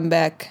way to come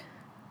back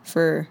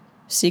for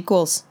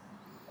sequels.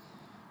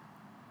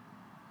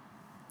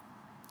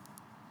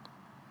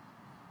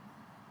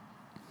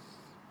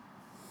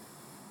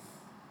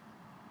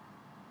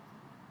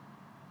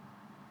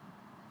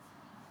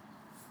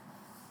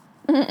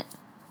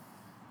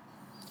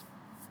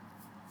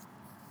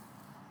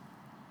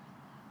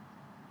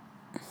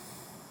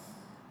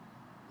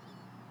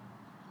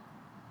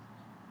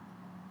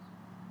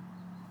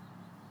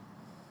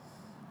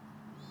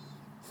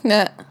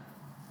 Yeah.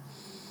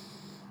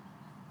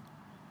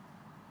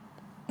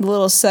 A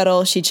little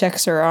subtle, she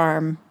checks her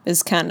arm,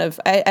 is kind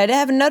of... I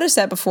haven't noticed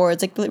that before.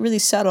 It's, like, really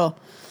subtle.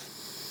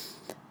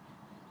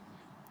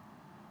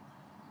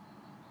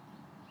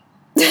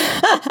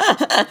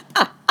 I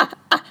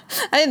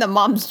think the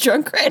mom's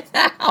drunk right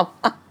now.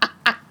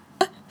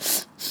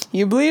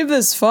 You believe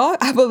this fog?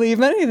 I believe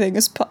anything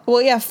is...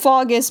 Well, yeah,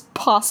 fog is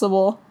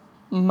possible,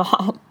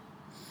 Mom.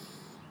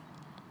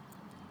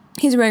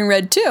 He's wearing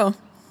red, too.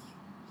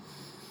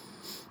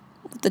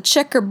 The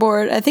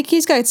checkerboard. I think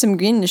he's got some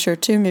green in his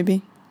shirt, too,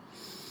 maybe.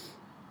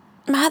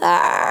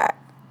 Mother!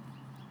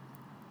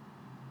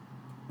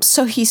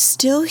 So he's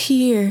still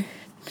here.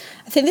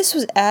 I think this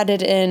was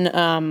added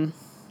in,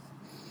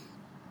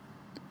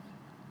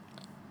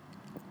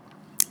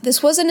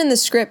 This wasn't in the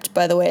script,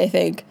 by the way, I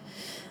think.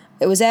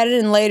 It was added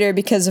in later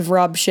because of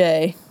Rob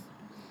Shea.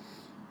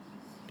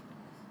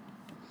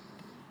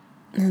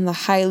 And the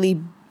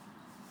highly...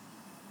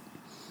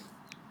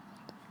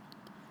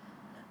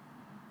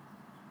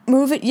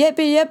 Move it.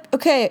 Yep.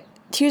 Okay,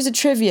 here's a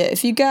trivia.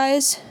 If you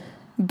guys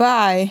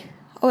buy...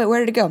 Oh, wait, where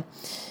did it go?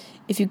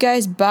 If you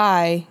guys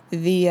buy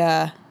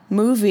the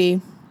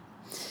movie...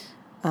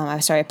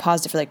 I'm sorry, I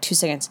paused it for like 2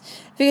 seconds.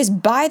 If you guys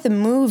buy the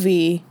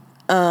movie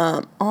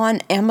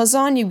on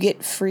Amazon, you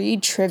get free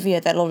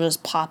trivia that'll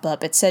just pop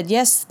up. It said,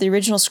 yes, the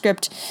original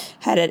script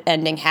had it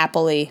ending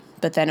happily,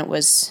 but then it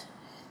was...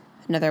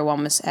 Another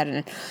one was added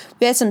in.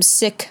 We had some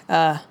sick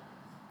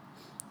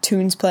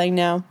tunes playing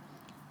now.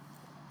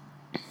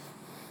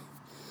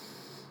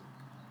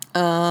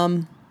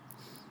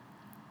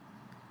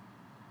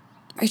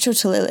 Rachel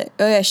Talalay.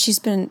 Oh yeah, she's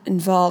been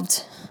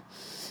involved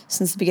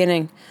since the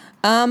beginning.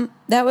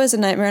 That was A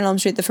Nightmare on Elm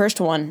Street, the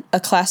first one. A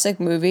classic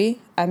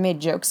movie. I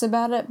made jokes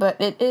about it, but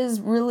it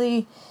is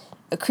really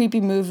a creepy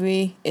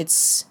movie.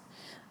 It's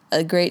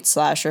a great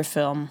slasher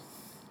film.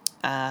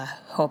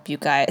 Hope you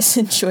guys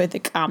enjoyed the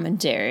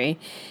commentary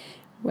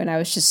when I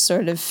was just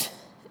sort of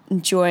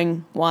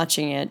enjoying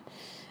watching it.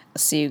 I'll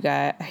see you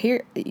guys.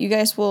 You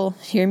guys will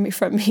hear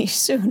from me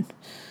soon.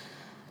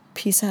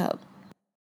 Peace out.